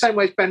 in the same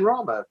way as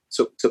Benrahma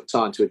took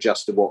time to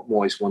adjust to what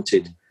Moyes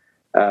wanted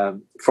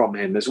from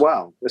him as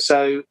well.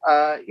 So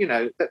you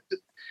know,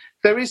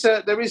 there is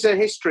a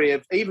history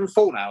of even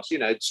Fornals, you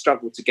know,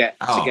 struggled to get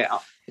up.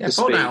 Yeah,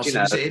 Fornals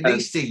was at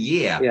least a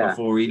year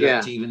before he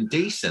looked even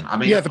decent. I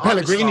mean, the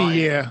Pellegrini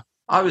year.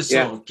 I was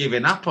sort of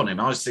giving up on him.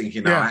 I was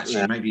thinking,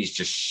 maybe he's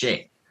just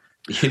shit.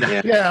 You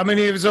know? I mean,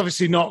 he was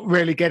obviously not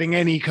really getting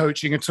any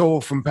coaching at all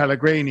from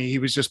Pellegrini. He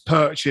was just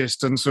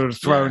purchased and sort of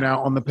thrown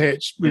out on the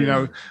pitch, you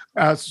know,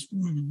 as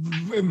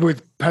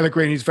with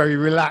Pellegrini's very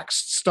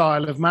relaxed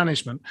style of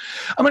management.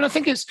 I mean, I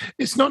think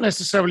it's not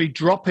necessarily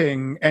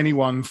dropping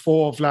anyone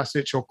for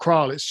Vlasic or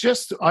Kral. It's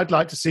just I'd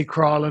like to see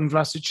Kral and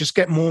Vlasic just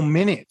get more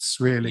minutes,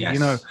 really. Yes. You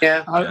know,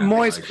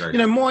 Moyes. You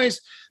know, Moyes.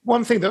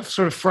 One thing that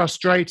sort of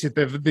frustrated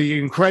the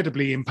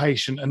incredibly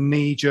impatient and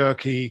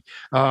knee-jerky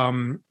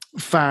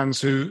fans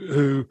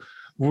who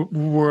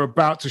were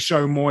about to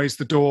show Moyes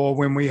the door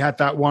when we had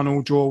that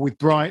 1-1 draw with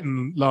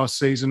Brighton last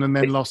season and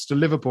then lost to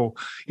Liverpool.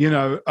 You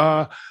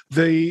know,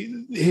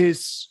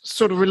 his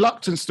sort of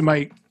reluctance to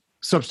make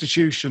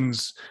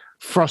substitutions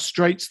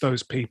frustrates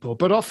those people.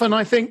 But often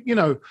I think, you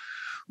know,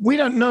 we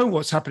don't know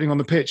what's happening on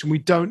the pitch and we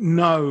don't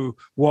know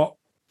what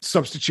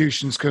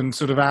substitutions can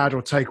sort of add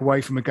or take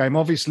away from a game.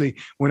 Obviously,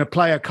 when a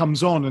player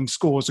comes on and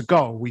scores a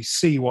goal, we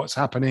see what's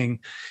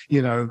happening.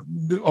 You know,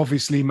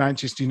 obviously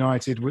Manchester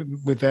United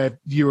with their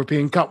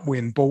European Cup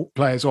win brought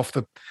players off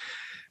the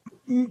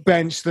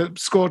bench that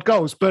scored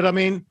goals. But I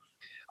mean,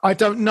 I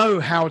don't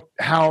know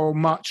how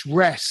much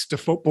rest a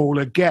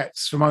footballer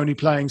gets from only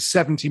playing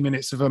 70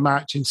 minutes of a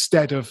match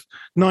instead of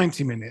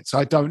 90 minutes.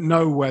 I don't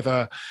know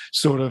whether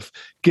sort of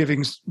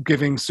giving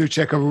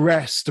Souček a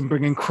rest and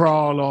bringing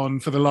Kral on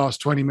for the last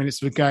 20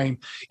 minutes of a game.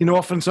 You know,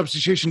 often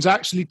substitutions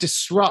actually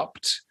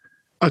disrupt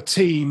a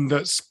team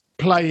that's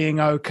playing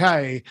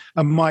okay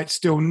and might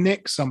still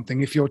nick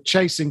something. If you're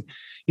chasing,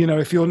 you know,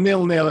 if you're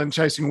 0-0 and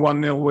chasing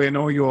 1-0 win,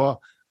 or you're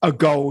a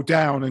goal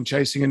down and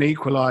chasing an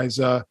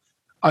equaliser,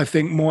 I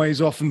think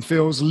Moyes often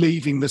feels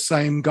leaving the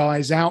same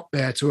guys out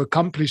there to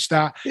accomplish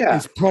that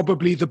is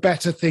probably the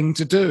better thing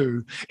to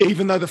do,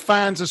 even though the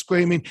fans are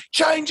screaming,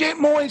 change it,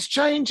 Moyes,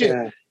 change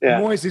it.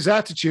 Moyes'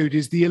 attitude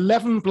is the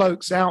 11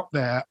 blokes out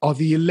there are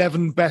the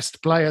 11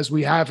 best players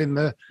we have in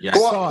the side.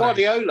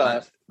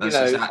 Guardiola,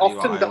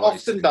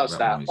 often does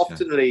that.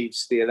 Often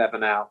leaves the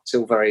 11 out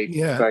till very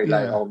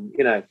late on,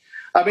 you know.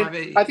 I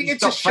think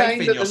it's a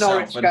shame that the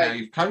Norwich game. Now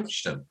you've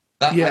coached him.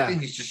 I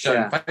think he's just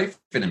showing faith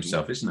in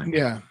himself, isn't he?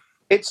 Yeah.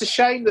 It's a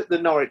shame that the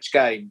Norwich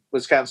game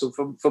was cancelled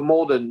for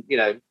more than,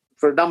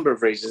 for a number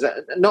of reasons.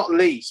 Not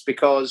least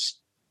because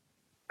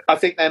I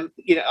think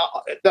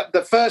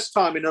the first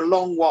time in a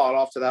long while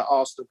after that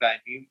Arsenal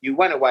game, you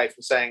went away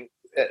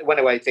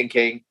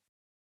thinking,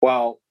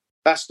 well,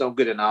 that's not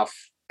good enough,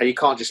 and you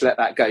can't just let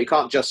that go. You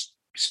can't just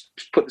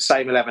put the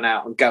same 11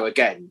 out and go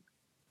again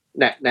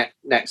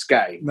next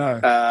game,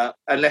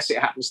 unless it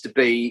happens to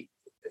be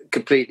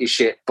completely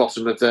shit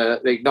bottom of the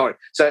league Norwich.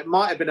 So it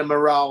might have been a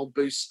morale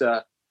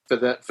booster for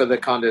the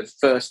kind of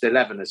first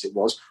 11 as it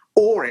was,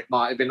 or it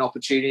might have been an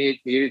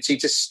opportunity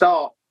to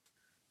start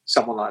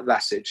someone like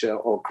Vlasic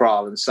or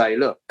Kral and say,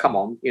 look, come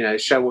on,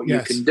 show what you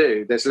can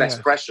do. There's less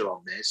pressure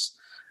on this.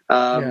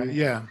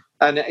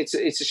 And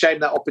it's a shame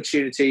that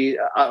opportunity.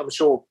 I'm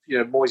sure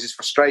Moyes is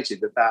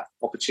frustrated that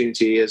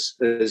opportunity has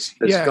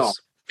gone.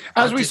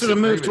 As we sort of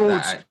move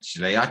towards,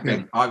 actually, I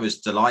think I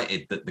was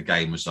delighted that the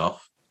game was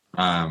off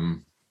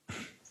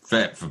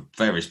for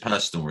various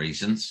personal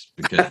reasons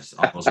because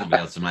I wasn't going to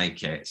be able to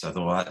make it. So I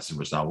thought, well, that's a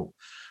result.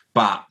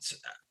 But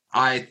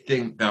I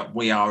think that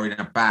we are in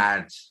a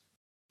bad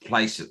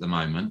place at the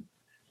moment.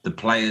 The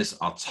players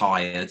are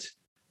tired.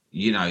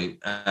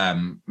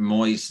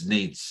 Moyes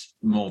needs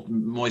more.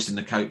 Moyes and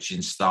the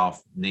coaching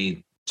staff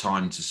need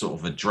time to sort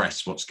of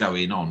address what's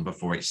going on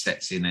before it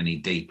sets in any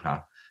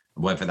deeper,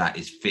 whether that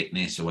is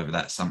fitness or whether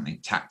that's something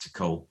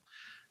tactical.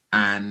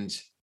 And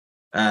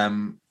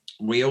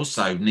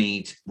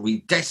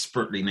we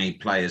desperately need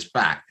players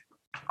back.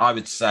 I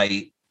would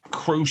say,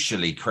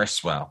 crucially,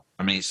 Cresswell.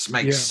 I mean, it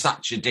makes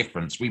such a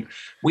difference.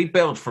 We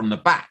build from the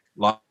back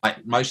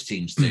like most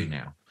teams do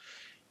now.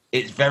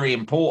 It's very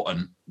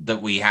important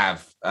that we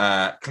have,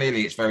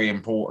 clearly it's very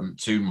important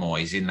to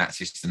Moyes in that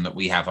system that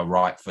we have a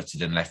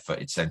right-footed and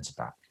left-footed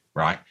centre-back,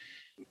 right?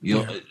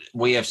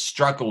 We have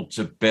struggled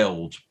to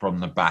build from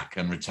the back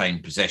and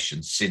retain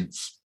possession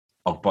since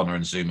Ogbonna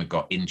and Zuma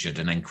got injured,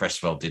 and then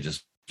Cresswell did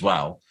as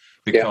well,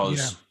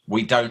 because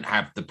we don't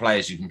have the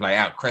players who can play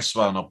out.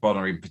 Cresswell and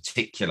Ogbonna in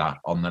particular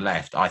on the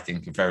left, I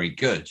think, are very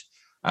good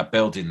at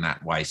building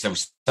that way. So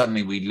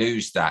suddenly we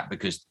lose that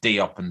because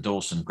Diop and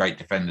Dawson, great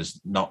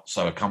defenders, not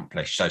so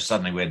accomplished. So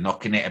suddenly we're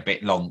knocking it a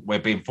bit long. We're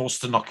being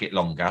forced to knock it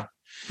longer.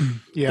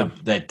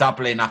 They're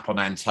doubling up on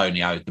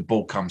Antonio. The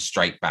ball comes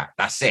straight back.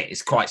 That's it.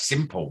 It's quite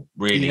simple,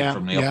 really,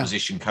 from the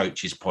opposition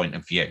coach's point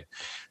of view.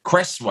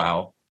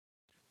 Cresswell,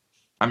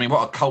 I mean,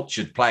 what a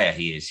cultured player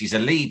he is. He's a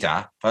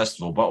leader, first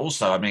of all, but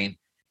also, I mean,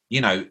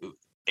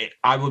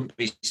 I wouldn't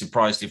be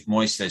surprised if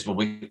Moyes says, well,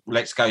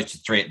 let's go to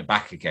 3 at the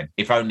back again,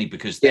 if only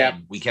because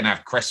then we can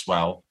have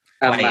Cresswell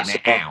playing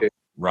it out,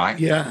 right?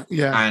 Yeah.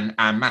 And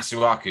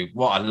Masuaku,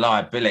 what a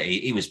liability.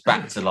 He was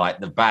back to like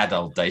the bad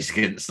old days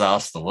against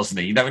Arsenal,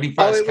 wasn't he? When he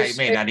first came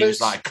in, he was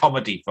like a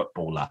comedy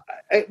footballer.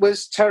 It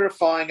was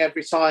terrifying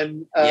every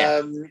time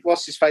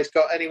what's his face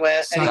got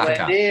anywhere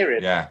near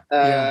him.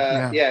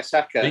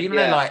 Saka. But do you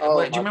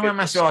remember when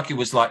Masuaku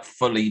was like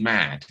fully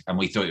mad and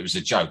we thought it was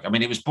a joke? I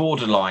mean, it was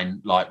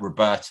borderline like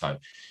Roberto.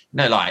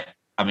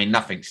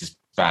 Nothing's as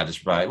bad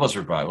as Roberto. It was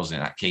Roberto,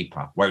 wasn't it? That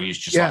keeper, where he was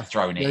just like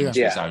throwing it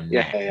into his own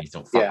net. And you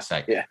thought, fuck's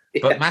sake.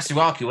 But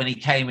Masuaku, when he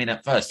came in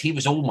at first, he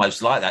was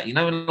almost like that.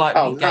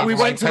 We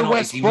went to the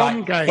West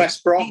Brom game.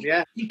 West Brom,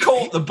 He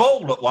caught the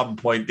ball at one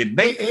point, didn't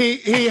he?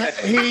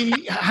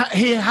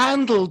 He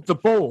handled the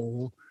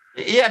ball.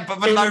 Yeah,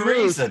 but for no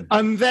reason.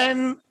 And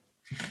then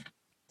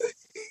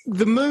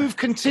the move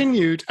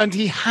continued and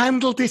he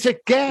handled it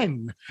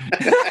again.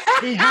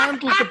 He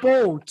handled the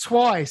ball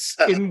twice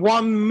in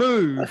one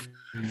move.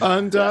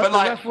 And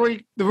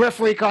the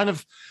referee kind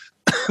of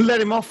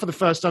let him off for the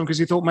first time because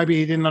he thought maybe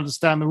he didn't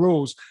understand the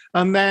rules.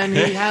 And then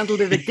he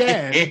handled it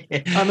again.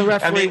 And the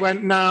referee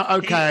went, no,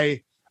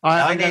 okay,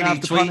 I'm going to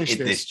have to punish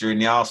this during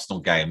the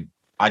Arsenal game.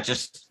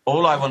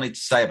 All I wanted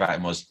to say about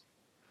him was,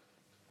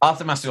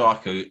 Arthur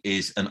Masuaku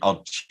is an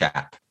odd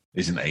chap,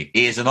 isn't he?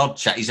 He is an odd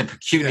chap. He's a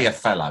peculiar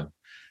fellow.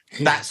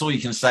 That's all you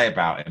can say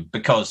about him,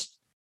 because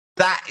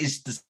that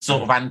is the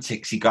sort of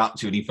antics he got up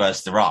to when he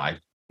first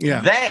arrived.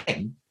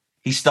 Then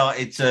he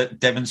started to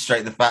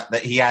demonstrate the fact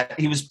that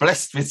he was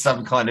blessed with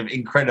some kind of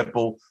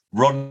incredible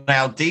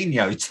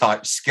Ronaldinho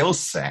type skill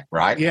set,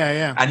 right?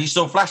 Yeah. And you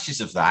saw flashes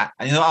of that,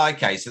 and you thought,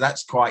 okay, so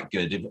that's quite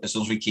good as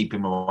long as we keep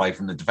him away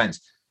from the defence.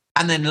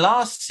 And then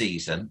last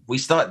season, we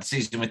started the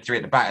season with 3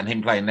 at the back and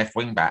him playing left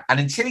wing back. And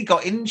until he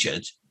got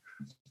injured,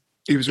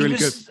 he was really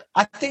good.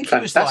 I think he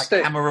was like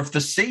hammer of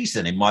the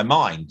season in my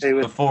mind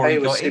before he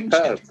got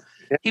injured.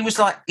 Yeah. He was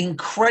like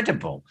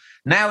incredible.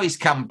 Now he's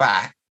come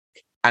back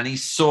and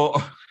he's sort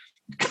of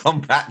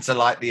come back to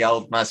like the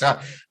old man.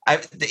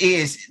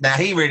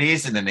 He really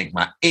is an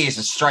enigma. He is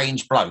a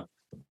strange bloke.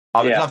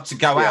 I would love to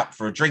go out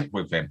for a drink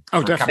with him.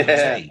 Oh, definitely. A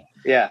cup of tea.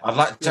 Yeah. I'd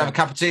like to have a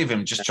cup of tea with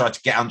him, just try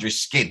to get under his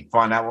skin,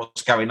 find out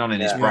what's going on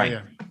in his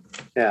brain.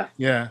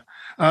 Yeah.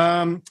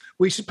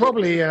 We should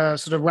probably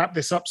sort of wrap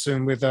this up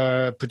soon with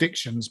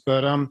predictions.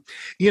 But,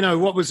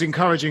 what was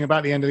encouraging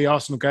about the end of the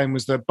Arsenal game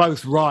was that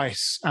both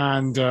Rice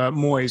and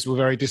Moyes were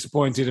very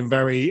disappointed and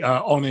very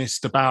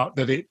honest about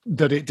that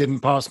it didn't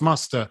pass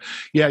muster.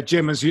 Yeah,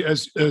 Jim, as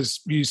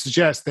you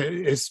suggest, that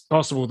it's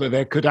possible that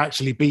there could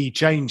actually be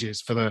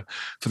changes for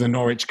the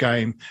Norwich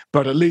game.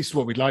 But at least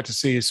what we'd like to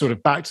see is sort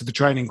of back to the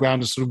training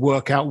ground and sort of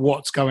work out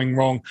what's going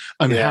wrong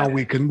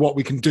and what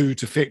we can do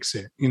to fix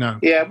it.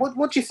 Yeah.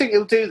 What do you think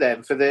he'll do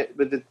then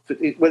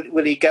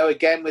will he go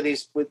again will he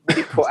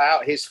put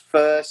out his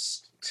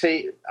first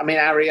team? I mean,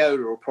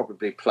 Areola will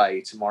probably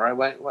play tomorrow.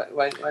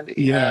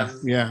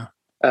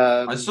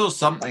 I saw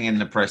something in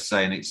the press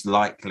saying it's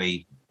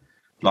likely,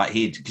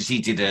 because he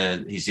did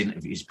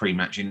his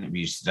pre-match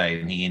interviews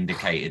today, and he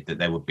indicated that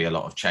there would be a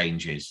lot of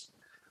changes.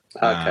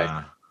 Okay.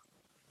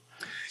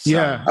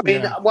 I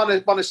mean,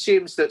 one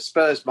assumes that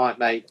Spurs might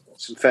make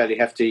some fairly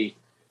hefty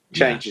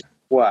changes as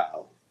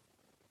well.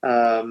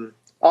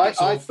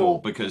 I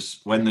thought, because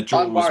when the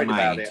draw was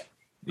made,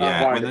 go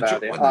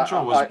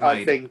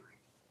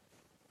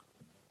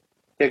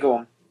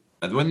on.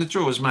 When the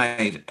draw was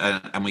made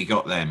and we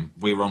got them,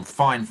 we were on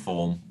fine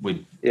form.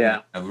 We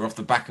were off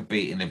the back of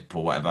beating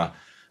Liverpool, whatever.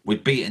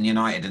 We'd beaten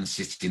United and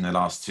City in the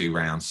last 2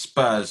 rounds.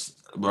 Spurs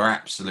were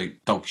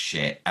absolute dog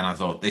shit, and I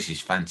thought, this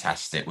is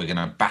fantastic. We're going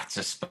to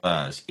batter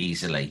Spurs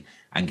easily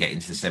and get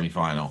into the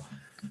semi-final.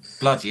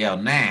 Bloody hell!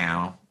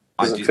 Now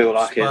doesn't feel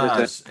like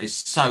Spurs, it's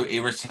so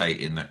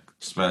irritating that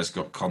Spurs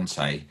got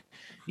Conte.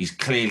 He's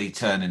clearly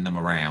turning them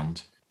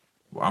around,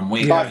 and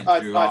we're going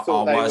through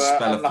our worst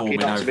spell of form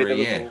in over a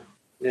year.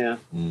 Yeah.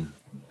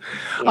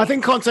 I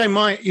think Conte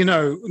might,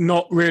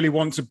 not really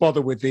want to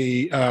bother with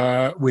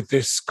with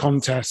this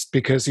contest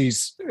because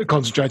he's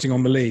concentrating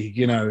on the league.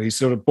 He's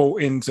sort of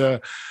bought into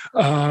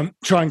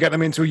try and get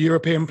them into a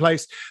European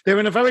place. They're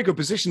in a very good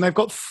position. They've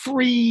got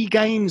 3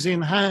 games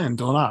in hand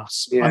on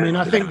us. Yeah. I mean,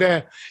 I think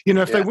they're,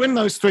 if they win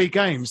those 3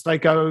 games, they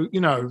go,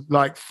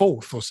 like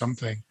 4th or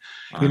something.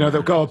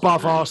 They'll go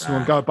above Arsenal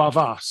and go above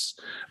us.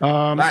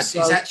 It's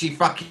actually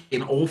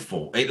fucking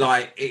awful.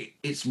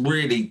 It's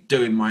really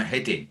doing my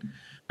head in.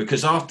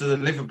 Because after the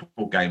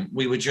Liverpool game,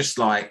 we were just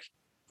like,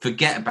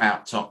 forget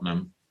about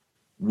Tottenham.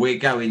 We're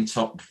going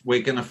top.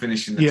 We're going to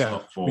finish in the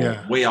top 4.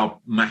 Yeah. We are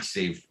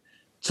massive.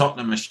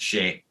 Tottenham are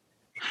shit.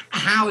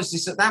 How is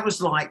this? That was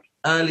like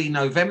early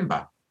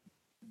November,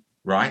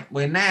 right?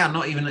 We're now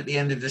not even at the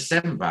end of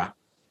December.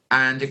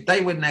 And if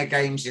they win their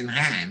games in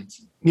hand,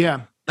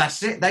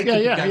 that's it. They could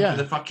be going for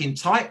the fucking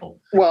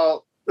title.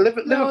 Well,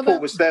 Liverpool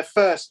was their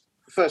first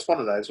one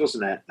of those,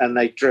 wasn't it? And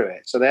they drew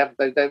it. So they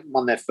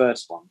won their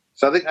first one.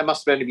 So I think there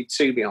must only be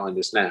 2 behind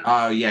us now.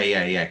 Oh,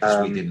 yeah,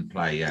 because we didn't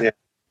play,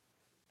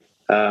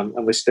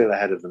 and we're still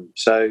ahead of them.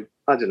 So,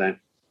 I don't know.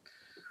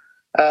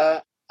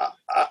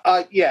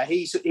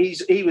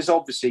 He was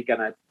obviously going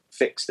to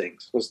fix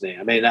things, wasn't he?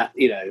 I mean,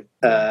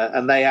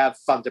 and they have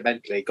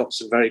fundamentally got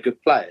some very good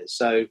players.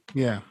 So,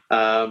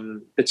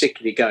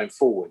 particularly going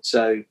forward.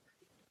 So,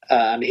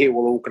 and he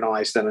will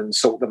organise them and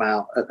sort them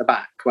out at the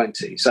back, won't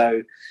he?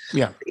 So,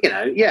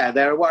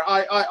 they're aware.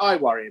 I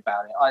worry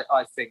about it.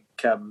 I think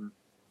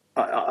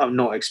I'm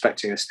not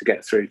expecting us to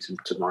get through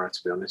tomorrow, to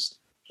be honest.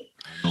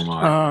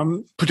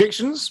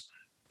 Predictions?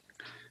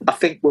 I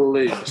think we'll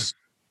lose.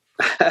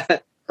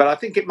 But I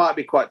think it might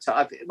be quite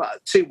tough.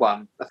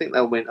 2-1. I think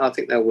they'll win. I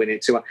think they'll win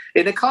it 2-1.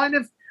 In a kind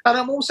of, and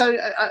I'm also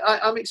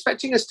I'm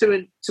expecting us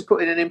to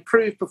put in an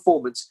improved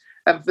performance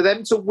and for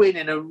them to win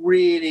in a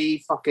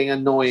really fucking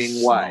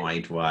annoying way.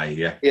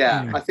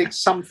 I think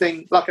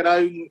something like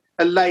a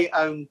late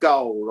own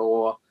goal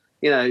or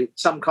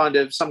some kind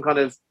of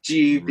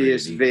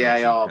dubious really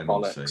VAR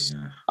bollocks.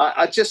 Yeah.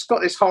 I just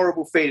got this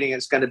horrible feeling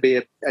it's going to be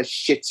a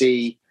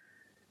shitty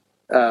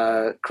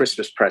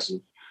Christmas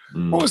present.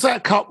 What was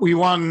that cup we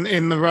won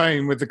in the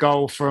rain with the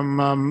goal from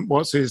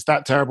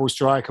that terrible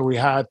striker we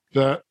had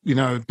that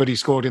but he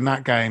scored in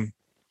that game?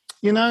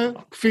 A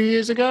few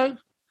years ago.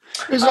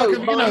 It was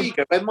Maïga.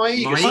 At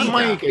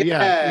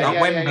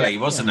Wembley,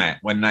 wasn't it?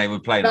 When they were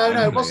playing.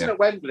 No, it wasn't at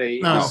Wembley.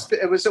 No.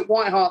 It was at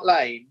White Hart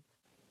Lane,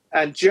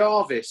 and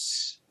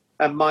Jarvis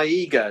and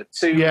Maïga,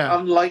 2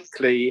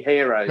 unlikely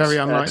heroes, very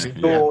unlikely,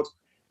 scored.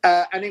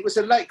 And it was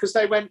a late because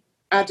they went.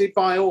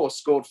 Adebayor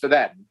scored for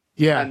them.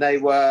 Yeah, and they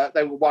were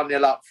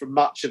 1-0 up for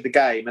much of the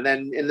game, and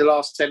then in the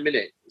last 10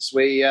 minutes,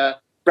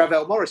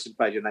 Ravel Morrison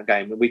played in that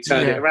game, and we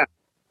turned it around.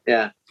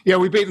 Yeah,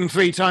 we beat them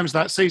 3 times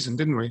that season,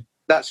 didn't we?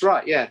 That's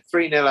right. Yeah,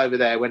 3-0 over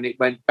there when it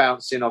went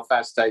bouncing off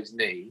Azte's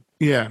knee.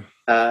 Yeah,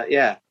 I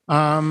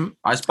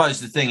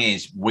suppose the thing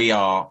is, we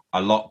are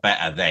a lot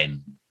better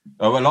then,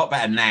 or a lot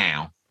better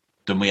now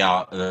than we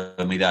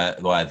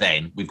were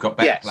then. We've got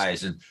better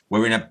players, and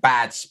we're in a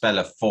bad spell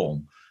of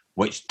form,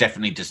 which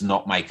definitely does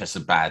not make us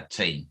a bad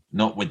team.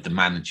 Not with the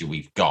manager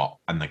we've got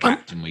and the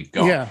captain we've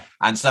got. Yeah.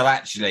 And so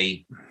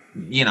actually,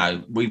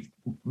 we've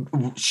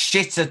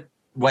shitter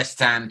West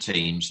Ham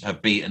teams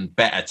have beaten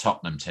better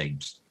Tottenham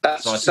teams.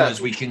 So I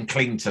suppose we can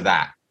cling to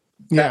that.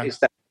 That is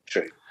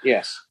true.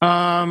 Yes.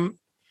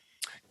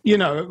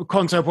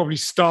 Conte will probably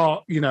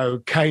start,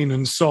 Kane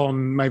and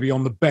Son maybe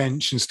on the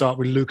bench and start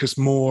with Lucas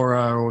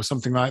Moura or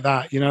something like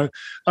that.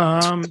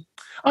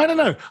 I don't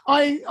know.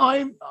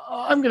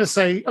 I'm going to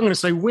say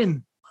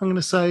win. I'm going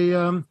to say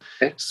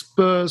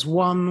Spurs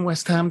 1,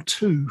 West Ham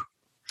 2.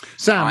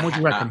 Sam, what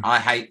do you reckon? I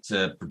hate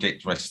to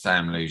predict West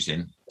Ham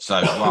losing.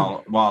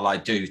 So while I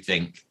do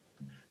think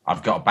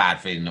I've got a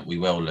bad feeling that we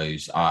will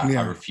lose,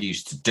 I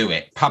refuse to do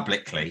it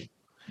publicly.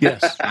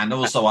 Yes. And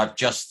also I've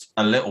just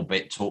a little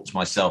bit talked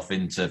myself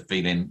into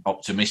feeling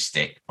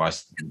optimistic by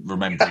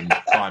remembering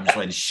times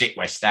when shit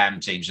West Ham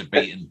teams have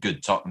beaten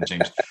good Tottenham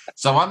teams.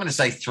 So I'm going to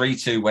say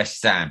 3-2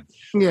 West Ham.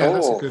 Yeah,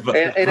 that's a good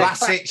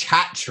Vlasic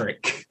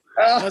hat-trick.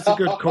 That's a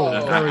good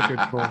call. Very good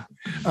call.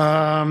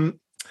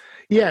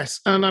 Yes,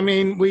 and I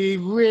mean, we've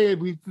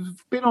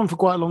been on for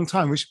quite a long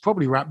time. We should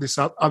probably wrap this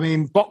up. I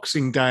mean,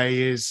 Boxing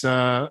Day is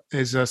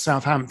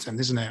Southampton,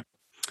 isn't it?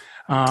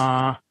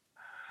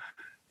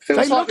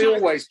 Feels like we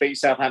always beat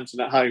Southampton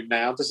at home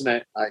now, doesn't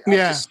it? I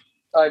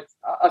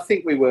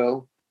think we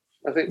will.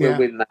 I think we'll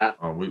win that.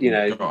 Oh, we've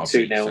got to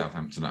 2-0. beat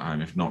Southampton at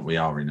home. If not, we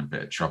are in a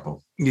bit of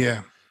trouble.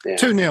 Yeah.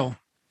 2-0.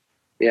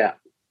 Yeah.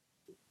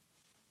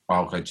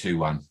 I'll go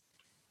 2-1.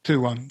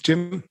 2-1.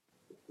 Jim?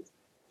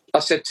 I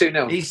said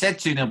 2-0. He said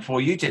 2-0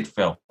 before you did,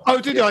 Phil. Oh,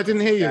 did you? I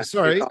didn't hear you.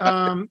 Sorry.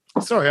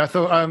 Sorry, I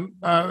thought...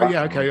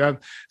 3-1.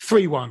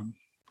 3-1.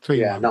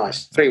 Yeah,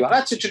 nice. 3-1.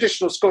 That's a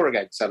traditional score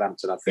against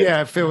Southampton, I think.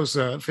 Yeah, it feels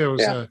a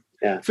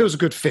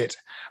good fit.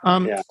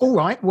 All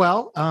right.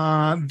 Well,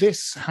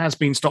 this has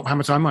been Stop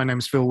Hammer Time. My name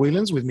is Phil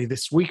Whelans. With me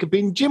this week have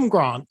been Jim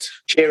Grant.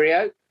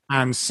 Cheerio.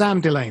 And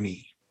Sam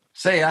Delaney.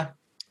 See ya.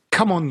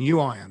 Come on, you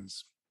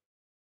Irons.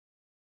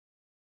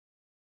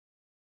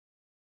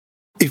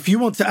 If you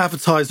want to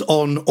advertise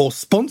on or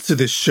sponsor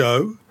this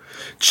show,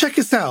 check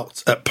us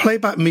out at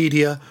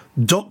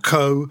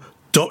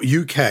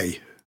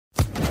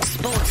playbackmedia.co.uk.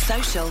 Sports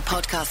Social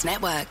Podcast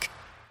Network.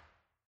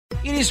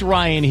 It is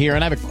Ryan here,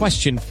 and I have a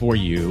question for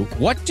you.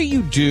 What do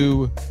you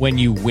do when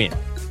you win?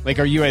 Like,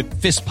 are you a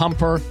fist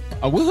pumper,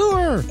 a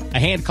woohooer, a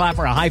hand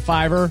clapper, a high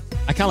fiver?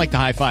 I kind of like the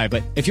high five,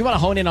 but if you want to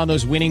hone in on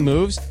those winning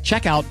moves,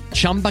 check out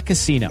Chumba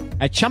Casino.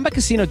 At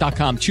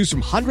ChumbaCasino.com, choose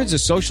from hundreds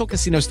of social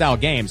casino-style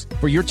games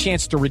for your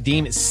chance to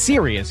redeem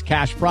serious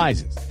cash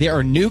prizes. There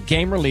are new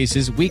game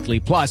releases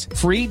weekly, plus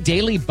free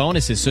daily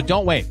bonuses, so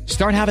don't wait.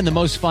 Start having the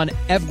most fun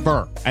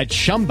ever at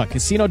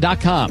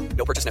ChumbaCasino.com.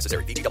 No purchase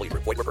necessary. VGW.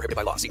 Void where prohibited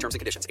by law. See terms and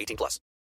conditions. 18+.